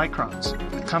 2.85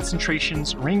 microns, with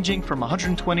concentrations ranging from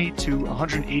 120 to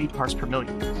 180 parts per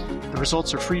million. The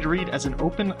results are free to read as an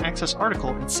open access article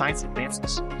in Science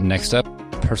Advances. Next up,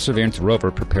 Perseverance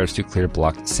rover prepares to clear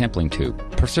blocked sampling tube.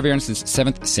 Perseverance's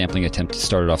 7th sampling attempt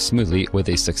started off smoothly with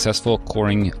a successful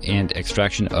coring and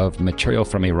extraction of material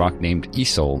from a rock named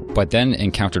Isol, but then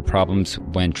encountered problems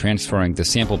when transferring the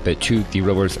sample bit to the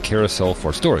rover's carousel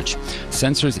for storage.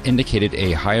 Sensors indicated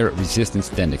a higher resistance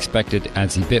than expected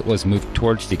as the bit was moved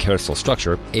towards the carousel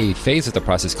structure, a phase of the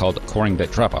process called coring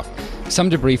bit drop-off. Some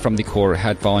debris from the core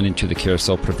had fallen into the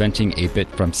carousel, preventing a bit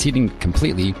from seating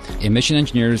completely. Mission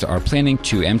engineers are planning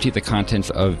to empty the contents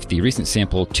of the recent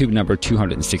sample, tube number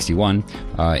 261,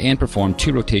 and perform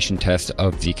 2 rotation tests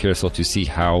of the carousel to see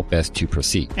how best to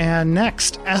proceed. And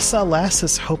next, SLS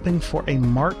is hoping for a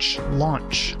March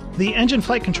launch. The engine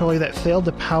flight controller that failed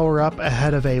to power up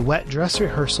ahead of a wet dress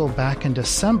rehearsal back in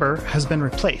December has been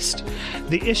replaced.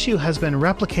 The issue has been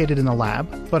replicated in the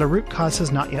lab, but a root cause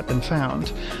has not yet been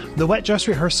found. The wet dress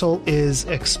rehearsal is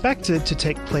expected to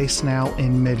take place now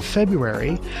in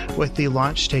mid-February, with the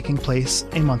launch taking place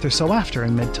a month or so after,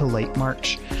 in mid to late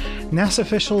March. NASA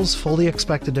officials fully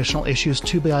expect additional issues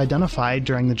to be identified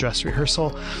during the dress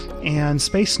rehearsal, and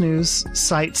Space News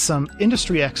cites some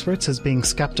industry experts as being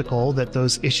skeptical that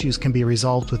those issues can be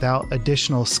resolved without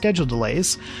additional schedule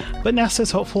delays, but NASA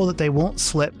is hopeful that they won't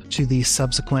slip to the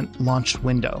subsequent launch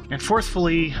window. And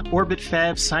fourthly, Orbit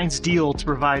Fab signs deal to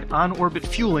provide on-orbit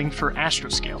fueling for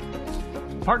Astroscale.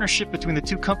 Partnership between the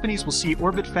two companies will see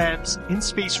Orbit Fab's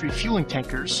in-space refueling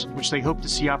tankers, which they hope to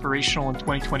see operational in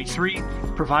 2023,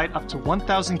 provide up to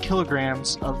 1,000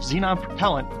 kilograms of xenon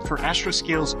propellant for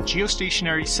Astroscale's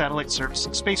geostationary satellite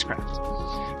servicing spacecraft.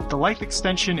 The Life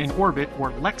Extension in Orbit,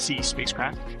 or LEXI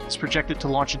spacecraft, is projected to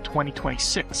launch in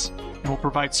 2026 and will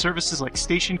provide services like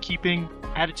station keeping,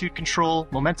 attitude control,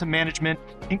 momentum management,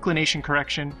 inclination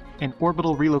correction, and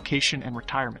orbital relocation and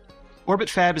retirement.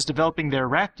 Orbit Fab is developing their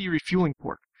RAFD refueling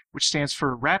port, which stands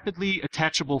for Rapidly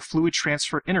Attachable Fluid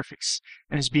Transfer Interface,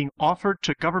 and is being offered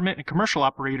to government and commercial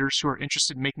operators who are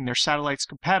interested in making their satellites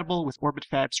compatible with Orbit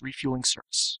Fab's refueling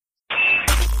service.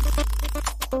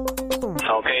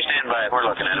 Okay, stand by. We're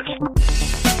looking at it.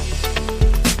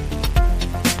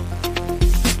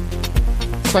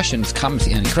 Questions, comments,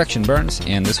 and correction, Burns.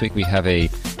 And this week we have a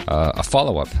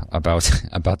follow-up about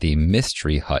the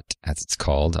mystery hut, as it's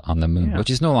called, on the moon, which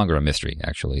is no longer a mystery,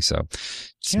 actually. So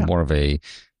it's more of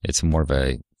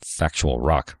a factual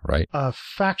rock, right? A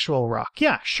factual rock.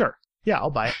 Yeah, sure. Yeah,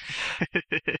 I'll buy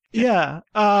it. Yeah.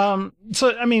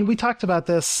 So, I mean, we talked about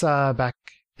this back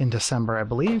in December, I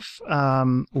believe,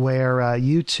 where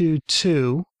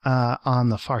U-2 on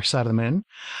the far side of the moon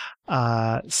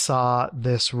saw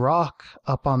this rock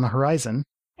up on the horizon,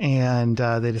 and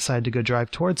they decided to go drive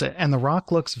towards it. And the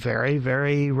rock looks very,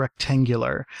 very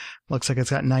rectangular. Looks like it's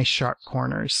got nice sharp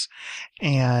corners.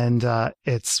 And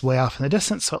it's way off in the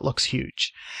distance, so it looks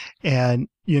huge. And,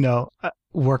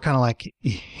 we're kind of like,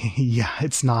 yeah,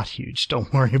 it's not huge.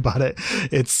 Don't worry about it.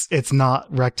 It's not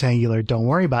rectangular. Don't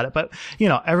worry about it. But,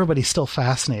 everybody's still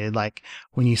fascinated. Like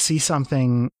when you see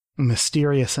something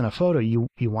mysterious in a photo, you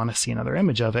want to see another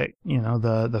image of it,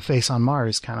 the face on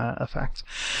Mars kind of effect.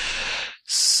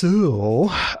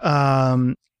 So,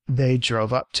 they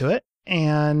drove up to it,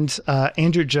 and,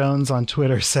 Andrew Jones on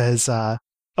Twitter says,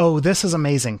 "Oh, this is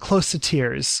amazing. Close to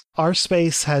tears. Our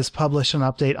Space has published an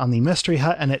update on the Mystery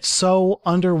Hut, and it's so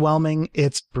underwhelming.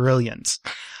 It's brilliant."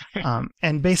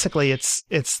 And basically it's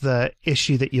the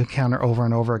issue that you encounter over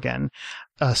and over again.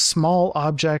 A small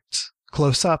object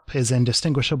close up is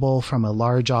indistinguishable from a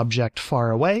large object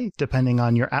far away, depending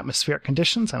on your atmospheric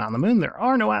conditions. And on the moon, there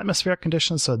are no atmospheric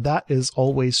conditions, so that is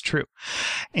always true.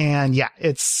 And yeah,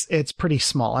 it's pretty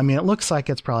small. I mean, it looks like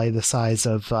it's probably the size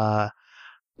of,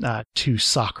 2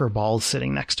 soccer balls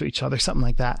sitting next to each other, something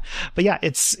like that. But yeah,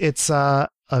 it's a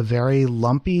very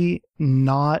lumpy,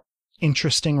 not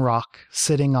interesting rock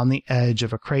sitting on the edge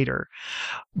of a crater.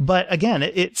 But again,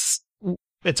 it's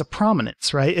a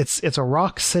prominence, right? It's a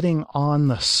rock sitting on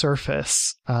the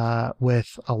surface,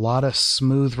 with a lot of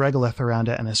smooth regolith around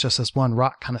it. And it's just this one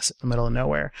rock kind of sitting in the middle of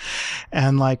nowhere.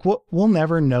 And like, we'll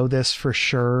never know this for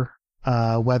sure,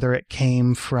 whether it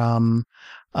came from,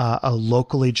 a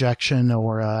local ejection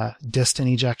or a distant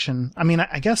ejection. I mean,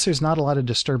 I guess there's not a lot of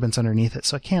disturbance underneath it,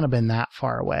 so it can't have been that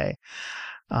far away.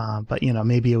 But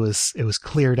maybe it was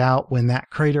cleared out when that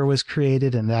crater was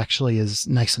created, and it actually is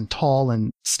nice and tall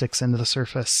and sticks into the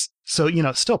surface. So,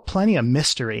 still plenty of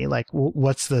mystery. Like,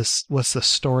 what's the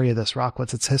story of this rock?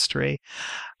 What's its history?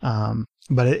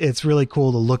 But it's really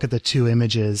cool to look at the two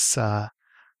images,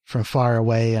 from far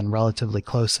away and relatively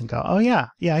close and go, oh yeah,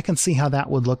 I can see how that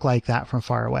would look like that from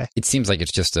far away. It seems like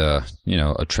it's just a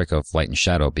trick of light and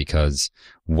shadow, because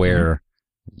where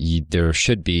there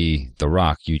should be the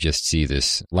rock, you just see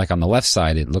this, like on the left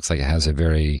side, it looks like it has a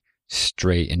very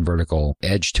straight and vertical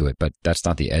edge to it, but that's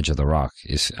not the edge of the rock.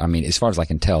 As far as I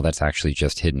can tell, that's actually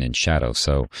just hidden in shadow.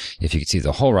 So if you could see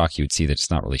the whole rock, you would see that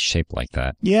it's not really shaped like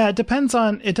that. Yeah, it depends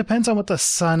on what the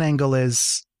sun angle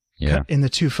is. Yeah. In the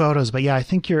two photos. But yeah, I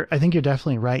think you're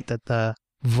definitely right that the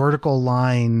vertical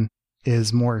line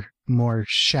is more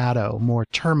shadow, more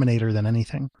Terminator than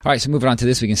anything. All right, so moving on to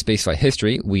This Week in Spaceflight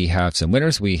History, we have some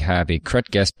winners. We have a correct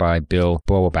guess by Bill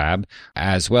Boabab,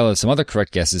 as well as some other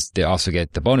correct guesses. They also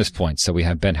get the bonus points. So we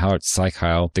have Ben Howard, Cy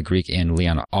Kyle, The Greek, and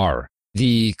Leon R.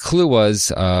 The clue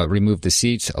was remove the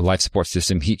seats, a life support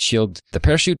system, heat shield, the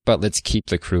parachute, but let's keep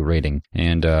the crew rating.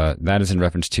 And that is in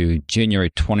reference to January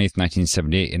 20th,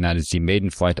 1978, and that is the maiden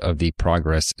flight of the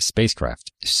Progress spacecraft.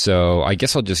 So I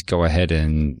guess I'll just go ahead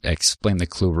and explain the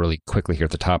clue really quickly here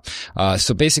at the top.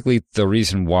 So basically, the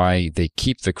reason why they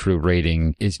keep the crew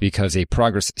rating is because a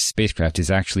Progress spacecraft is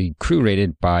actually crew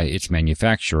rated by its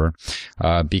manufacturer,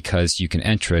 because you can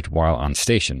enter it while on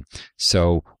station.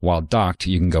 So while docked,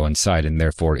 you can go inside, and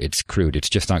therefore it's crewed. It's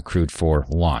just not crewed for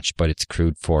launch, but it's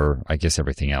crewed for, I guess,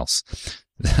 everything else.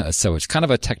 So it's kind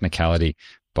of a technicality,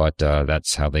 but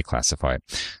that's how they classify it.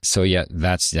 So yeah,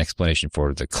 that's the explanation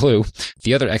for the clue.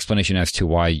 The other explanation as to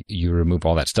why you remove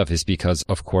all that stuff is because,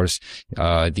 of course,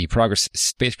 the Progress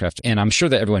spacecraft, and I'm sure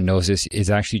that everyone knows this, is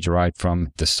actually derived from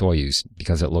the Soyuz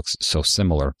because it looks so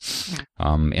similar.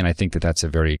 And I think that that's a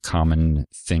very common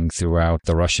thing throughout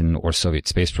the Russian or Soviet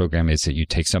space program, is that you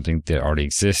take something that already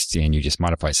exists and you just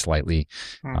modify slightly.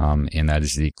 And that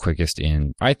is the quickest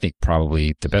and I think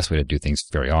probably the best way to do things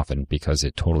very often, because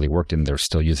it totally worked and they're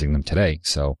still using them today.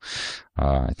 So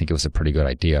I think it was a pretty good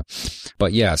idea.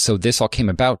 But yeah, so this all came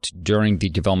about during the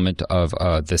development of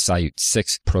the Salyut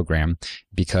 6 program,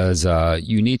 because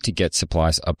you need to get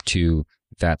supplies up to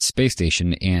that space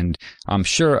station. And I'm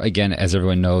sure, again, as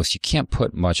everyone knows, you can't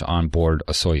put much on board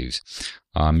a Soyuz.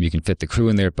 You can fit the crew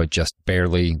in there, but just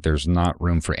barely. There's not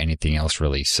room for anything else,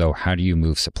 really. So how do you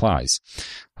move supplies?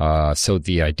 So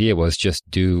the idea was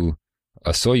just do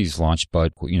a Soyuz launch,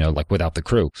 but, like without the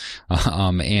crew.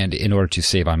 And in order to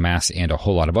save on mass and a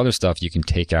whole lot of other stuff, you can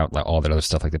take out all that other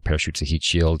stuff, like the parachutes, the heat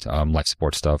shield, life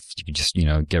support stuff. You can just,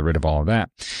 get rid of all of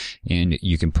that, and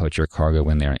you can put your cargo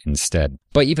in there instead.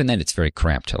 But even then, it's very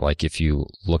cramped. Like if you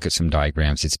look at some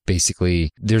diagrams, it's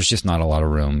basically, there's just not a lot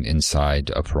of room inside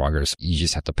a Progress. You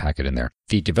just have to pack it in there.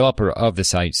 The developer of the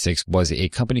Salyut 6 was a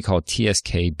company called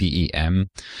TSK BEM.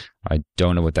 I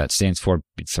don't know what that stands for.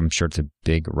 I'm sure it's a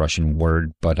big Russian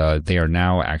word, but they are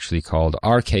now actually called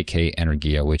RKK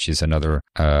Energia, which is another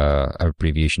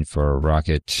abbreviation for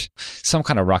rocket, some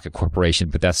kind of rocket corporation,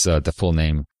 but that's the full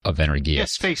name of Energia.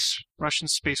 Yeah, Russian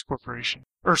Space Corporation.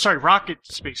 Or sorry, Rocket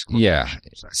Space Corporation. Yeah.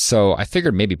 Sorry. So I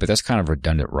figured maybe, but that's kind of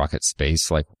redundant, rocket space.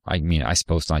 Like, I mean, I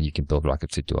suppose not. You can build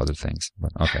rockets to do other things,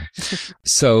 but okay.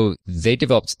 So they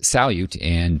developed Salyut,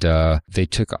 and they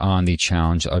took on the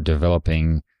challenge of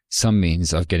developing some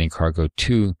means of getting cargo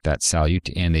to that Salyut,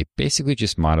 and they basically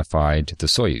just modified the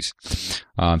Soyuz.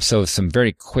 So some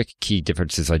very quick key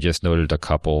differences. I just noted a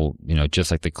couple,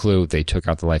 just like the Clue, they took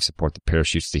out the life support, the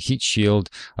parachutes, the heat shield,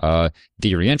 the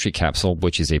reentry capsule,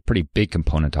 which is a pretty big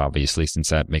component, obviously, since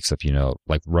that makes up,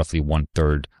 like roughly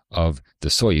 1/3 of the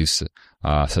Soyuz.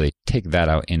 So they take that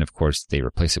out, and of course they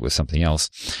replace it with something else.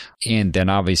 And then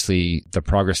obviously the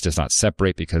Progress does not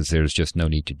separate because there's just no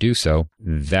need to do so.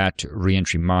 That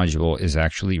reentry module is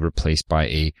actually replaced by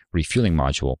a refueling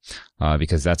module,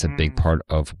 because that's a big part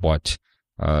of what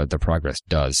the Progress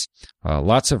does.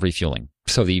 Lots of refueling.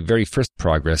 So the very first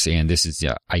Progress, and this is,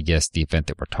 I guess, the event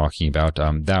that we're talking about,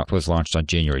 that was launched on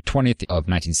January 20th of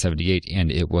 1978,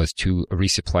 and it was to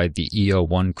resupply the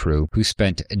EO-1 crew, who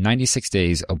spent 96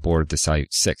 days aboard the Salyut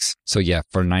 6. So yeah,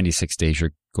 for 96 days,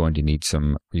 you're going to need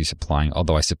some resupplying,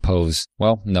 although I suppose,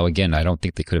 well, no, again, I don't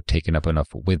think they could have taken up enough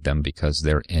with them because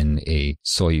they're in a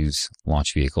Soyuz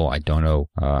launch vehicle. I don't know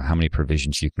how many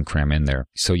provisions you can cram in there.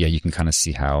 So yeah, you can kind of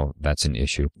see how that's an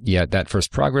issue. Yeah, that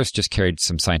first Progress just carried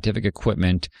some scientific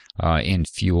equipment and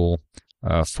fuel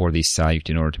for the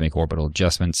Salyut in order to make orbital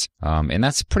adjustments. And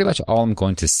that's pretty much all I'm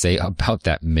going to say about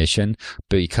that mission,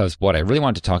 because what I really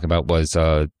wanted to talk about was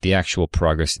the actual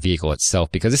Progress vehicle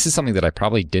itself, because this is something that I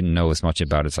probably didn't know as much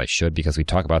about as I should, because we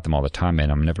talk about them all the time,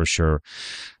 and I'm never sure,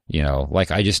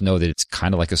 like I just know that it's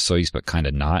kind of like a Soyuz, but kind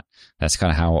of not. That's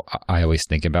kind of how I always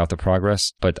think about the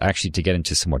Progress. But actually, to get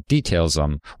into some more details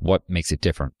on what makes it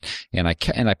different, and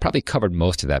I probably covered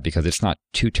most of that because it's not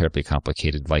too terribly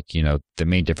complicated. Like, the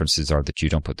main differences are that you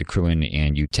don't put the crew in,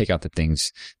 and you take out the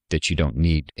things that you don't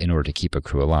need in order to keep a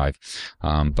crew alive.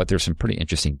 But there's some pretty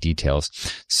interesting details.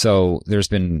 So there's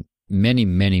been many,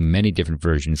 many, many different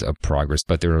versions of Progress,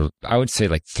 but there are, I would say,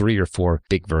 like 3 or 4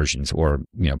 big versions, or,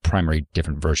 primary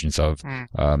different versions of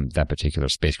that particular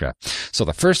spacecraft. So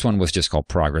the first one was just called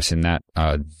Progress, and that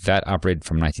operated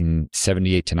from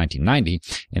 1978 to 1990,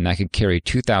 and that could carry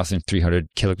 2,300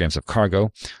 kilograms of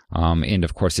cargo. And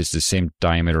of course, it's the same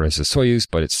diameter as the Soyuz,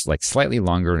 but it's like slightly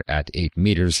longer at 8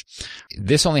 meters.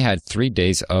 This only had 3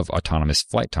 days of autonomous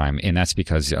flight time, and that's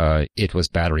because it was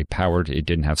battery powered. It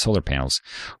didn't have solar panels.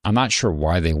 I'm not sure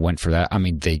why they went for that. I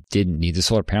mean, they didn't need the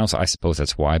solar panels. I suppose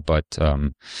that's why, but,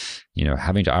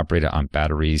 having to operate it on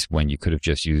batteries when you could have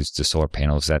just used the solar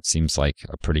panels, that seems like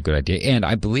a pretty good idea. And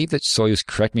I believe that Soyuz,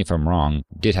 correct me if I'm wrong,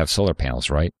 did have solar panels,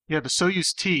 right? Yeah, the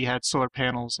Soyuz T had solar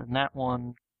panels, and that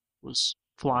one was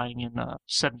flying in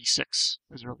 76,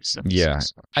 as early 76. Yeah,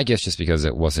 I guess just because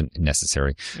it wasn't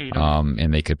necessary,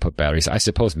 and they could put batteries. I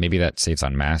suppose maybe that saves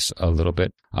on mass a little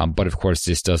bit, but of course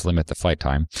this does limit the flight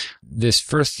time. This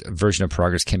first version of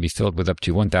Progress can be filled with up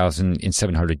to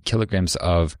 1,700 kilograms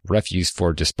of refuse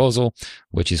for disposal,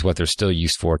 which is what they're still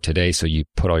used for today. So you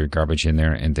put all your garbage in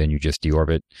there and then you just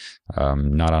deorbit,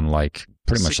 not unlike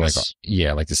pretty much Cygnus.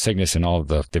 like the Cygnus and all of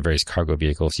the various cargo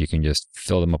vehicles. You can just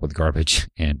fill them up with garbage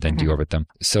and then deorbit them.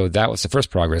 So that was the first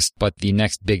Progress. But the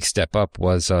next big step up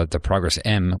was the Progress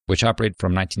M, which operated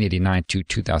from 1989 to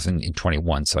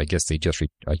 2021. So I guess they just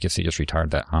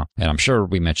retired that, huh? And I'm sure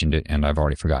we mentioned it and I've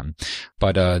already forgotten.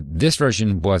 But this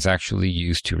version was actually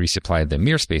used to resupply the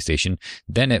Mir space station.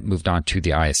 Then it moved on to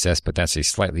the ISS, but that's a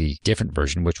slightly different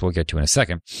version, which we'll get to in a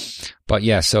second. But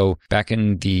yeah, so back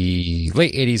in the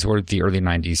late 80s or the early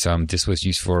 90s, this was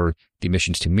used for the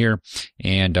missions to Mir,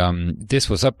 and this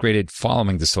was upgraded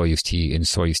following the Soyuz T and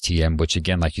Soyuz TM, which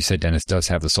again, like you said, Dennis, does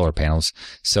have the solar panels,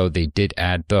 so they did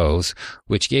add those,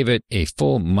 which gave it a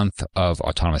full month of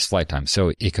autonomous flight time,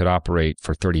 so it could operate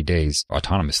for 30 days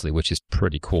autonomously, which is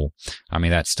pretty cool. I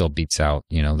mean, that still beats out,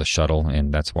 the shuttle,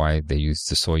 and that's why they use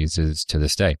the Soyuzes to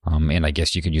this day. And I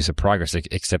guess you could use a Progress,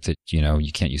 except that,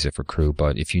 you can't use it for crew,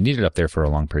 but if you need it up there for a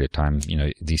long period of time,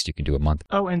 at least you can do a month.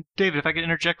 Oh, and David, if I could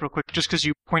interject real quick, just because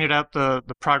you pointed out the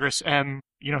Progress M,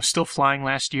 still flying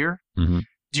last year. Mm-hmm.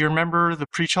 Do you remember the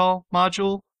Preachal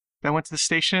module that went to the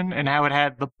station and how it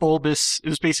had the bulbous? It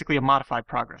was basically a modified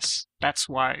Progress. That's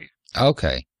why.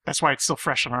 Okay. That's why it's still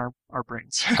fresh on our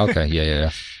brains. Okay.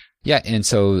 Yeah. Yeah, and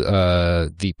so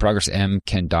the Progress M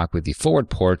can dock with the forward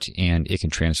port, and it can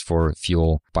transfer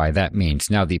fuel by that means.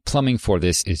 Now, the plumbing for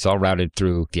this is all routed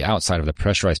through the outside of the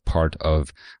pressurized part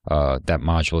of that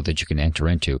module that you can enter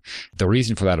into. The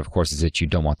reason for that, of course, is that you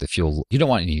don't want the fuel. You don't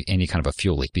want any kind of a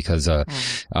fuel leak because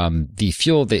the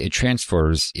fuel that it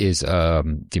transfers is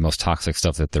the most toxic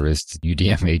stuff that there is,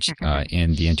 UDMH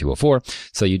and the N2O4.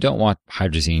 So you don't want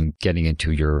hydrazine getting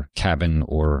into your cabin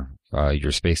or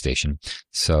your space station.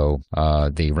 So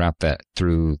they route that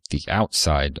through the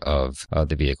outside of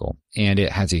the vehicle. And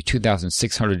it has a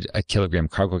 2,600 kilogram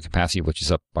cargo capacity, which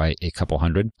is up by a couple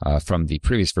hundred from the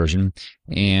previous version.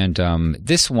 And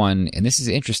this one, and this is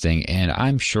interesting, and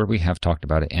I'm sure we have talked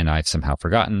about it, and I've somehow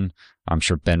forgotten. I'm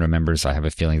sure Ben remembers. I have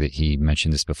a feeling that he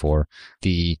mentioned this before.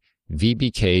 The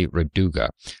VBK Raduga.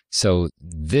 So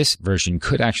this version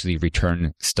could actually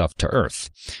return stuff to Earth.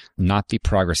 Not the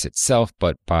Progress itself,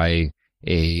 but by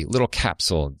a little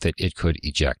capsule that it could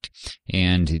eject.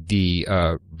 And the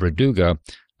Raduga,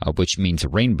 which means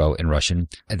rainbow in Russian,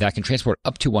 that can transport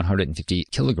up to 150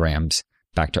 kilograms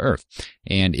back to Earth.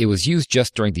 And it was used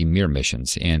just during the Mir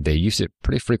missions, and they used it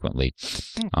pretty frequently.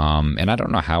 And I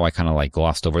don't know how I kind of like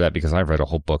glossed over that because I've read a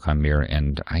whole book on Mir,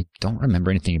 and I don't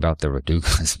remember anything about the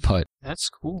Radugas, but that's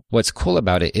cool. What's cool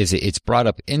about it is it's brought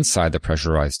up inside the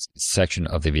pressurized section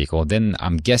of the vehicle. Then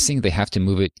I'm guessing they have to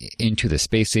move it into the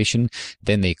space station.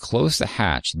 Then they close the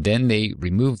hatch. Then they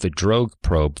remove the drogue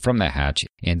probe from the hatch,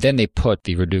 and then they put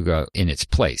the Raduga in its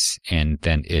place, and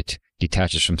then it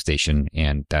detaches from station,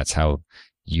 and that's how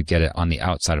you get it on the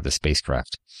outside of the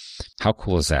spacecraft. How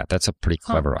cool is that? That's a pretty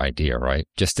clever idea, right?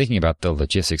 Just thinking about the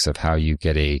logistics of how you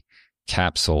get a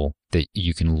capsule that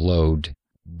you can load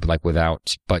like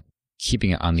without, but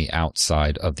keeping it on the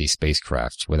outside of the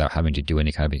spacecraft without having to do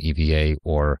any kind of an EVA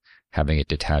or having it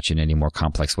detach in any more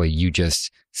complex way. You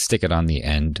just stick it on the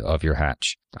end of your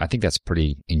hatch. I think that's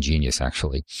pretty ingenious,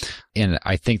 actually. And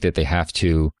I think that they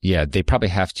probably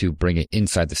have to bring it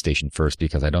inside the station first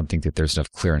because I don't think that there's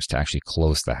enough clearance to actually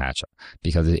close the hatch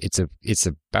because it's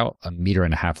about 1.5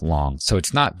 meters long. So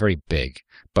it's not very big.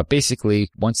 But basically,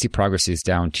 once the Progress is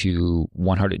down to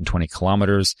 120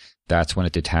 kilometers, that's when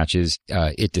it detaches.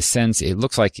 It descends. It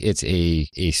looks like it's a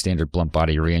standard blunt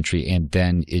body reentry, and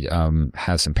then it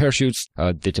has some parachutes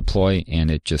that deploy,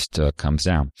 and it just comes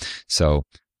down. So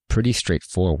pretty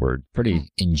straightforward,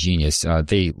 pretty ingenious.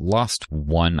 They lost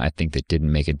one, I think, that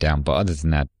didn't make it down, but other than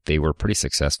that, they were pretty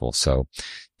successful. So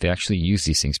they actually use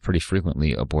these things pretty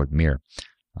frequently aboard Mir.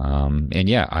 And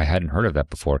yeah, I hadn't heard of that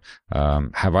before.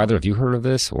 Have either of you heard of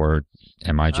this, or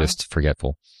am I just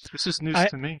forgetful? This is news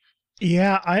to me.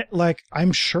 Yeah,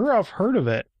 I'm sure I've heard of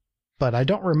it, but I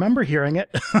don't remember hearing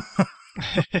it.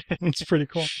 It's pretty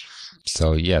cool.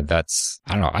 So yeah, I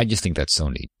don't know. I just think that's so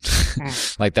neat.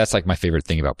 Like that's like my favorite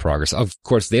thing about Progress. Of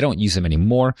course, they don't use them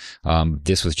anymore.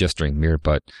 This was just during Mir,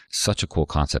 but such a cool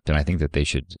concept. And I think that they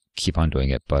should keep on doing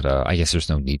it. But I guess there's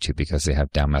no need to because they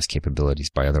have downmass capabilities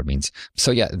by other means.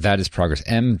 So yeah, that is Progress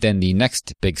M. Then the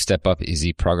next big step up is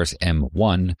the Progress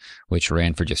M1, which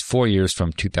ran for just 4 years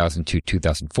from 2000 to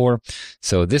 2004.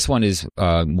 So this one is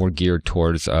more geared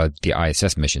towards the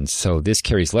ISS missions. So this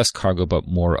carries less cargo, but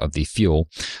more of the fuel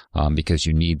because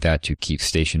you need that to keep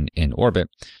station in orbit.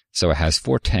 So it has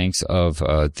 4 tanks of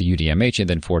the UDMH and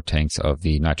then 4 tanks of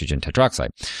the nitrogen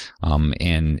tetroxide.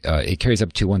 And it carries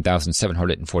up to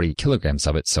 1,740 kilograms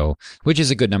of it. So, which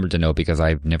is a good number to know because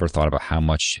I've never thought about how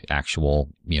much actual,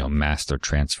 mass they're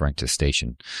transferring to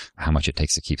station, how much it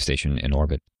takes to keep station in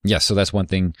orbit. Yeah, so that's one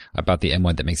thing about the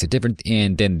M1 that makes it different.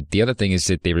 And then the other thing is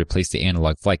that they replaced the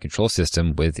analog flight control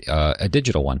system with a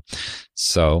digital one.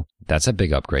 So that's a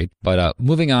big upgrade. But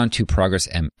moving on to Progress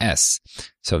MS.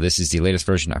 So this is the latest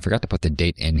version. I forgot to put the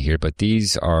date in here, but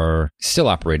these are still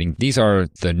operating. These are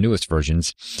the newest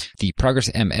versions. The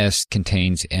Progress MS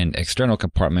contains an external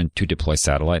compartment to deploy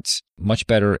satellites, much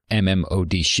better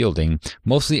MMOD shielding,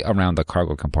 mostly around the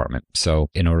cargo compartment. So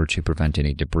in order to prevent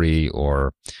any debris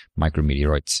or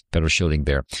micrometeoroids, better shielding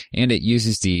there. And it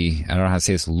uses I don't know how to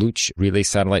say this, Luch relay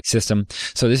satellite system.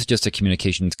 So this is just a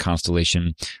communications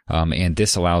constellation, and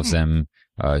this allows them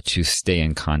to stay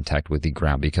in contact with the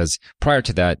ground because prior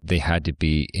to that, they had to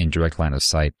be in direct line of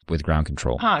sight with ground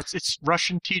control. It's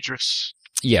Russian TDRS.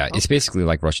 Yeah, it's basically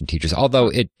like Russian TDRS, although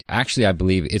it actually, I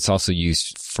believe it's also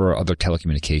used for other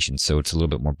telecommunications, so it's a little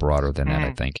bit more broader than that,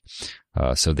 I think.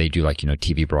 So they do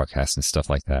TV broadcasts and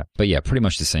stuff like that. But yeah, pretty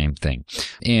much the same thing.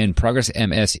 And Progress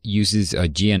MS uses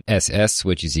GNSS,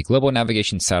 which is the Global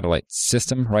Navigation Satellite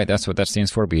System, right? That's what that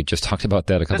stands for. We just talked about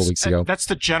that a couple weeks ago. That's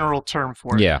the general term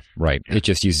for it. Yeah, right. Yeah. It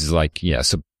just uses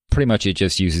so pretty much it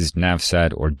just uses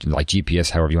NavSat or like GPS,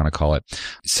 however you want to call it.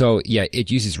 So yeah, it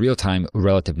uses real-time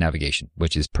relative navigation,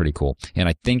 which is pretty cool. And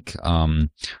I think,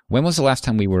 when was the last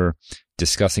time we were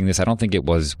discussing this? I don't think it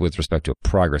was with respect to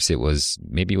Progress.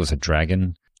 Maybe it was a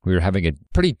Dragon. We were having a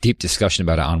pretty deep discussion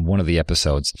about it on one of the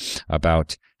episodes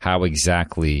about how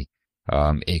exactly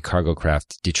a cargo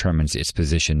craft determines its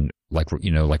position, like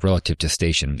relative to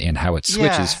station, and how it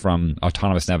switches from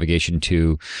autonomous navigation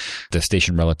to the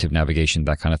station relative navigation,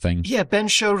 that kind of thing. Yeah, Ben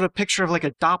showed a picture of like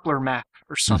a Doppler map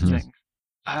or something.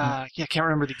 I can't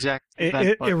remember the exact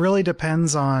event, it really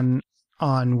depends on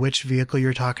which vehicle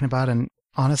you're talking about, and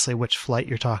honestly which flight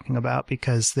you're talking about,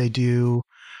 because they do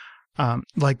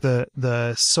like the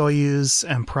Soyuz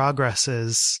and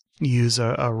Progresses use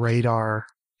a radar.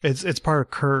 It's part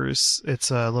of KURS. It's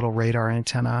a little radar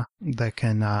antenna that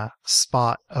can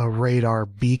spot a radar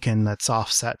beacon that's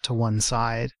offset to one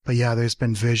side. But yeah, there's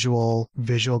been visual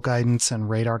guidance and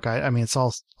radar guide. I mean, it's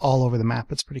all over the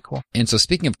map. It's pretty cool. And so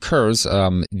speaking of KURS,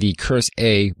 the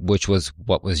KURS-A, which was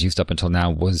what was used up until now,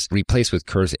 was replaced with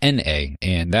KURS-NA,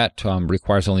 and that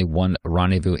requires only one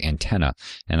rendezvous antenna.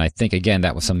 And I think, again,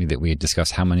 that was something that we had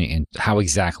discussed, how many and how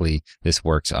exactly this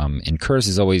works. And KURS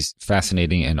is always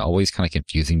fascinating and always kind of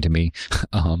confusing to me.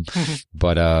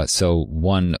 But so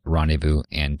one rendezvous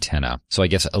antenna. So I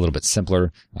guess a little bit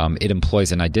simpler. It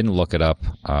employs, and I didn't look it up.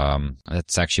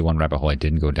 That's actually one rabbit hole I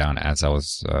didn't go down as I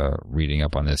was reading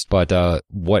up on this. But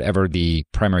whatever the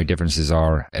primary differences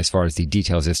are as far as the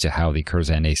details as to how the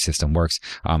KURS-NA system works,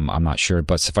 I'm not sure.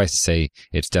 But suffice to say,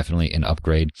 it's definitely an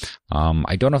upgrade.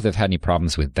 I don't know if they've had any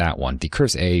problems with that one. The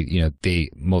KURS-A, they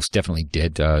most definitely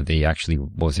did. They actually,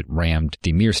 rammed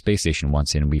the Mir space station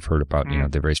once, and we've heard about,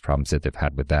 the various problems that they've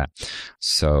had with that.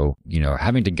 So,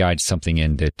 having to guide something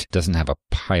in that doesn't have a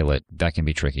pilot, that can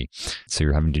be tricky. So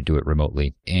you're having to do it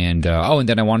remotely. And, and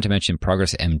then I wanted to mention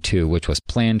Progress M2, which was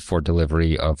planned for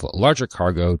delivery of larger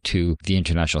cargo to the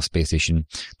International Space Station.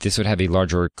 This would have a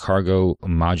larger cargo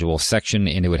module section,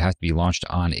 and it would have to be launched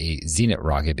on a Zenit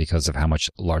rocket because of how much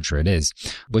larger it is,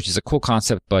 which is a cool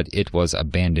concept, but it was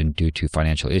abandoned due to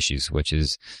financial issues, which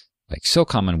is like so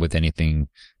common with anything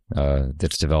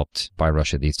that's developed by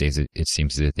Russia these days. It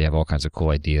seems that they have all kinds of cool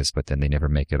ideas, but then they never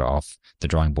make it off the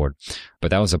drawing board. But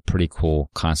that was a pretty cool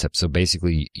concept. So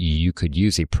basically, you could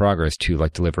use a Progress to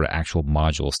deliver actual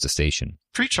modules to station.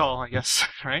 Preach-all, I guess,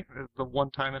 right? The one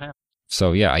time it happened.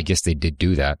 So yeah, I guess they did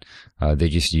do that. They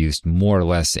just used more or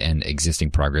less an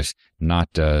existing Progress,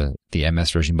 not the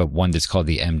MS version, but one that's called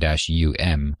the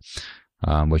M-UM,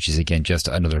 which is again just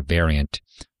another variant,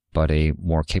 but a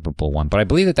more capable one. But I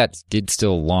believe that did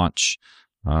still launch.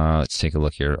 Let's take a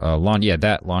look here.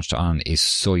 That launched on a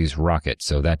Soyuz rocket,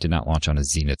 so that did not launch on a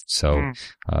Zenit. So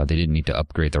they didn't need to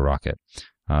upgrade the rocket.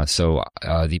 So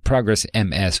the Progress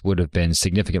MS would have been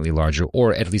significantly larger,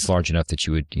 or at least large enough that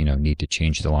you would, need to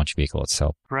change the launch vehicle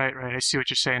itself. Right. I see what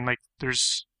you're saying. Like,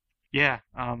 there's,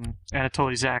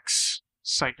 Anatoly Zach's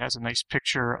site has a nice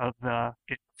picture of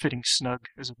it fitting snug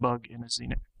as a bug in a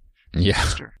Zenit. Yeah,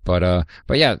 but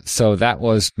yeah, so that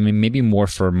was maybe more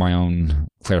for my own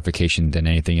clarification than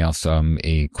anything else.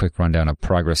 A quick rundown of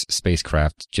Progress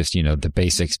spacecraft, just, the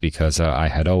basics, because I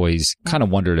had always kind of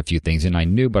wondered a few things, and I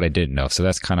knew, but I didn't know. So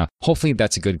that's hopefully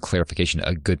that's a good clarification,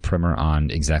 a good primer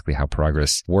on exactly how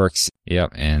Progress works.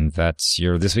 Yep, and that's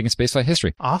your This Week in Spaceflight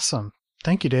History. Awesome.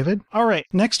 Thank you, David. All right.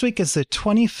 Next week is the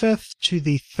 25th to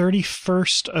the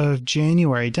 31st of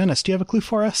January. Dennis, do you have a clue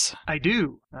for us? I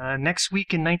do. Next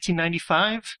week in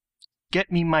 1995,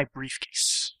 get me my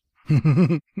briefcase.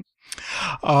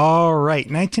 All right.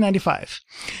 1995.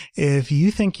 If you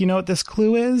think you know what this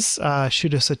clue is,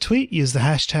 shoot us a tweet. Use the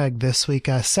hashtag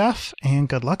ThisWeekSF, and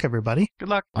good luck, everybody. Good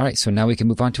luck. All right. So now we can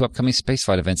move on to upcoming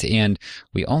spaceflight events, and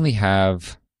we only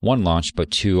have one launch,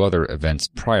 but two other events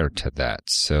prior to that.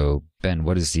 So, Ben,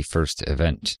 what is the first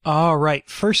event? All right.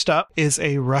 First up is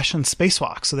a Russian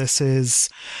spacewalk. So this is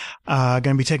going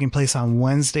to be taking place on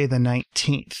Wednesday the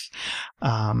 19th.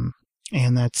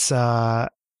 And that's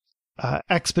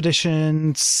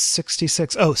Expedition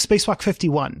 66. Oh, Spacewalk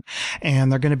 51.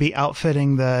 And they're going to be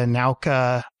outfitting the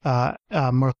Nauka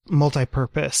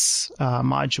multi-purpose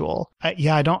module.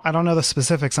 I don't know the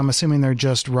specifics. I'm assuming they're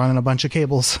just running a bunch of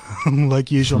cables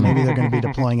like usual. Maybe they're going to be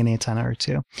deploying an antenna or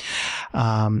two.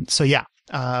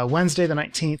 Wednesday the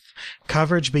 19th,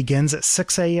 coverage begins at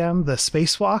 6 a.m. The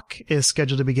spacewalk is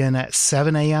scheduled to begin at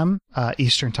 7 a.m.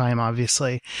 Eastern time,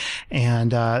 obviously.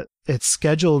 And it's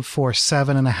scheduled for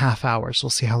 7.5 hours. We'll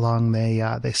see how long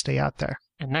they stay out there.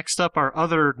 And next up, our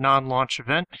other non-launch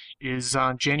event is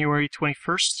on January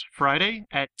 21st, Friday,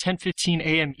 at 10:15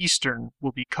 a.m. Eastern,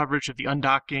 will be coverage of the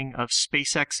undocking of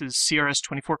SpaceX's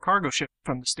CRS-24 cargo ship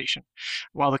from the station.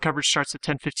 While the coverage starts at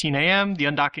 10:15 a.m., the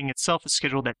undocking itself is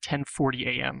scheduled at 10:40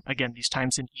 a.m. Again, these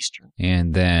times in Eastern.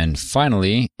 And then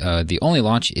finally, the only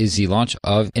launch is the launch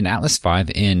of an Atlas V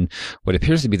in what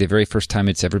appears to be the very first time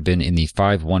it's ever been in the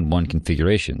 511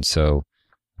 configuration. So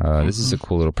this is a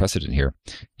cool little precedent here.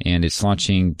 And it's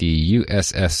launching the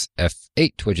USS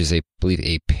F8, which is, I believe,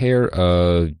 a pair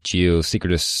of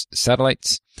geosynchronous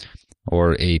satellites,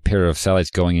 or a pair of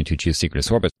satellites going into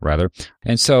geosynchronous orbit, rather.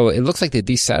 And so it looks like that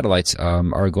these satellites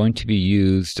are going to be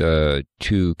used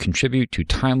to contribute to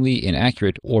timely and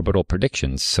accurate orbital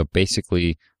predictions. So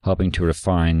basically helping to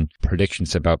refine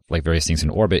predictions about like various things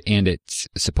in orbit, and it's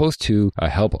supposed to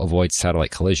help avoid satellite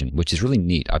collision, which is really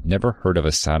neat. I've never heard of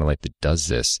a satellite that does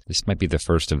this. This might be the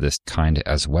first of this kind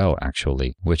as well,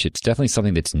 actually, which it's definitely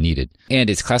something that's needed. And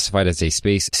it's classified as a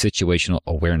space situational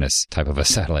awareness type of a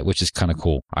satellite, which is kind of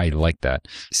cool. I like that.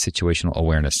 Situational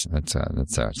awareness. That's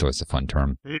always a fun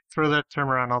term. They throw that term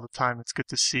around all the time. It's good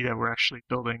to see that we're actually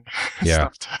building Yeah.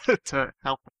 stuff to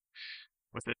help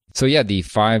with it. So yeah, the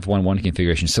 511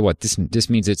 configuration. So what this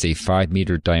means, it's a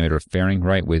 5-meter diameter fairing,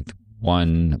 right, with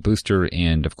one booster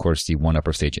and of course the one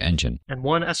upper stage engine. And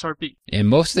one SRB. And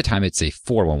most of the time it's a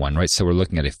 411, right? So we're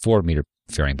looking at a 4-meter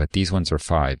fairing, but these ones are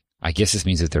 5. I guess this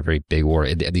means that they're very big, or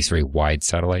at least very wide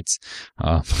satellites.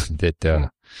 You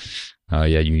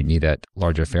need that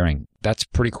larger fairing. That's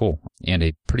pretty cool, and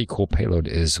a pretty cool payload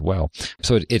as well.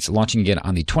 So it's launching again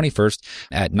on the 21st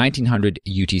at 1900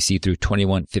 UTC through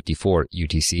 2154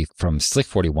 UTC from Slick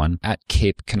 41 at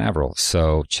Cape Canaveral.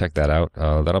 So check that out.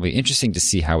 That'll be interesting to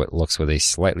see how it looks with a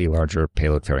slightly larger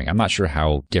payload fairing. I'm not sure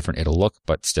how different it'll look,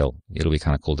 but still, it'll be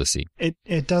kind of cool to see.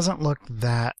 It doesn't look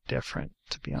that different,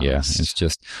 to be honest. Yeah, it's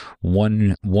just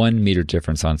one meter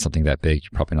difference on something that big. You're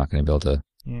probably not going to be able to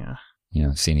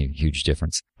see any huge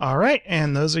difference. All right,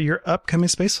 and those are your upcoming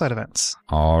spaceflight events.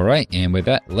 All right, and with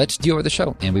that, let's do over the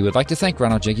show. And we would like to thank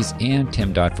Ronald Jenkins and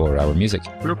Tim Dodd for our music.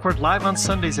 We record live on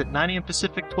Sundays at 9 a.m.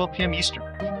 Pacific, 12 p.m. Eastern.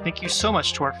 Thank you so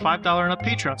much to our $5 and up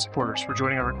Patreon supporters for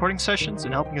joining our recording sessions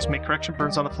and helping us make correction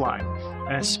burns on the fly.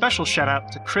 And a special shout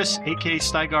out to Chris, aka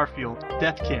Sty Garfield,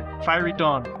 Deathkin, Fiery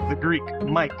Dawn, The Greek,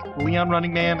 Mike, Leon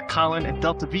Running Man, Colin, and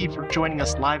Delta V for joining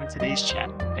us live in today's chat.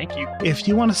 Thank you. If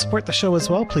you want to support the show as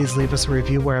well, please leave us a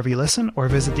review wherever you listen, or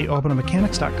visit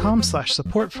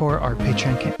theorbitalmechanics.com/support for our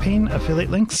Patreon campaign, affiliate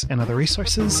links, and other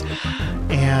resources.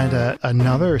 And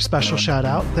another special shout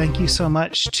out, thank you so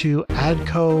much to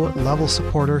ADCO level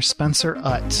supporter Spencer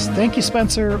Utz. Thank you,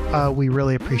 Spencer. We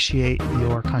really appreciate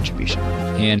your contribution.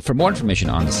 And for more information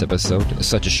on this episode,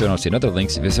 such as show notes and other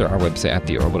links, visit our website at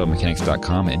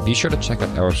theorbitalmechanics.com, and be sure to check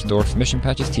out our store for mission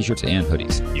patches, t-shirts, and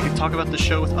hoodies. You can talk about the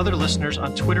show with other listeners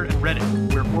on Twitter and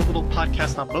Reddit. We're Orbital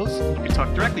Podcast on both. You can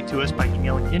talk directly to us by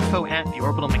emailing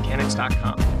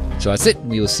info@theorbitalmechanics.com. So that's it.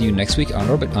 We will see you next week on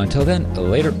Orbit. Until then,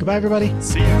 later. Goodbye, everybody.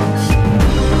 See you.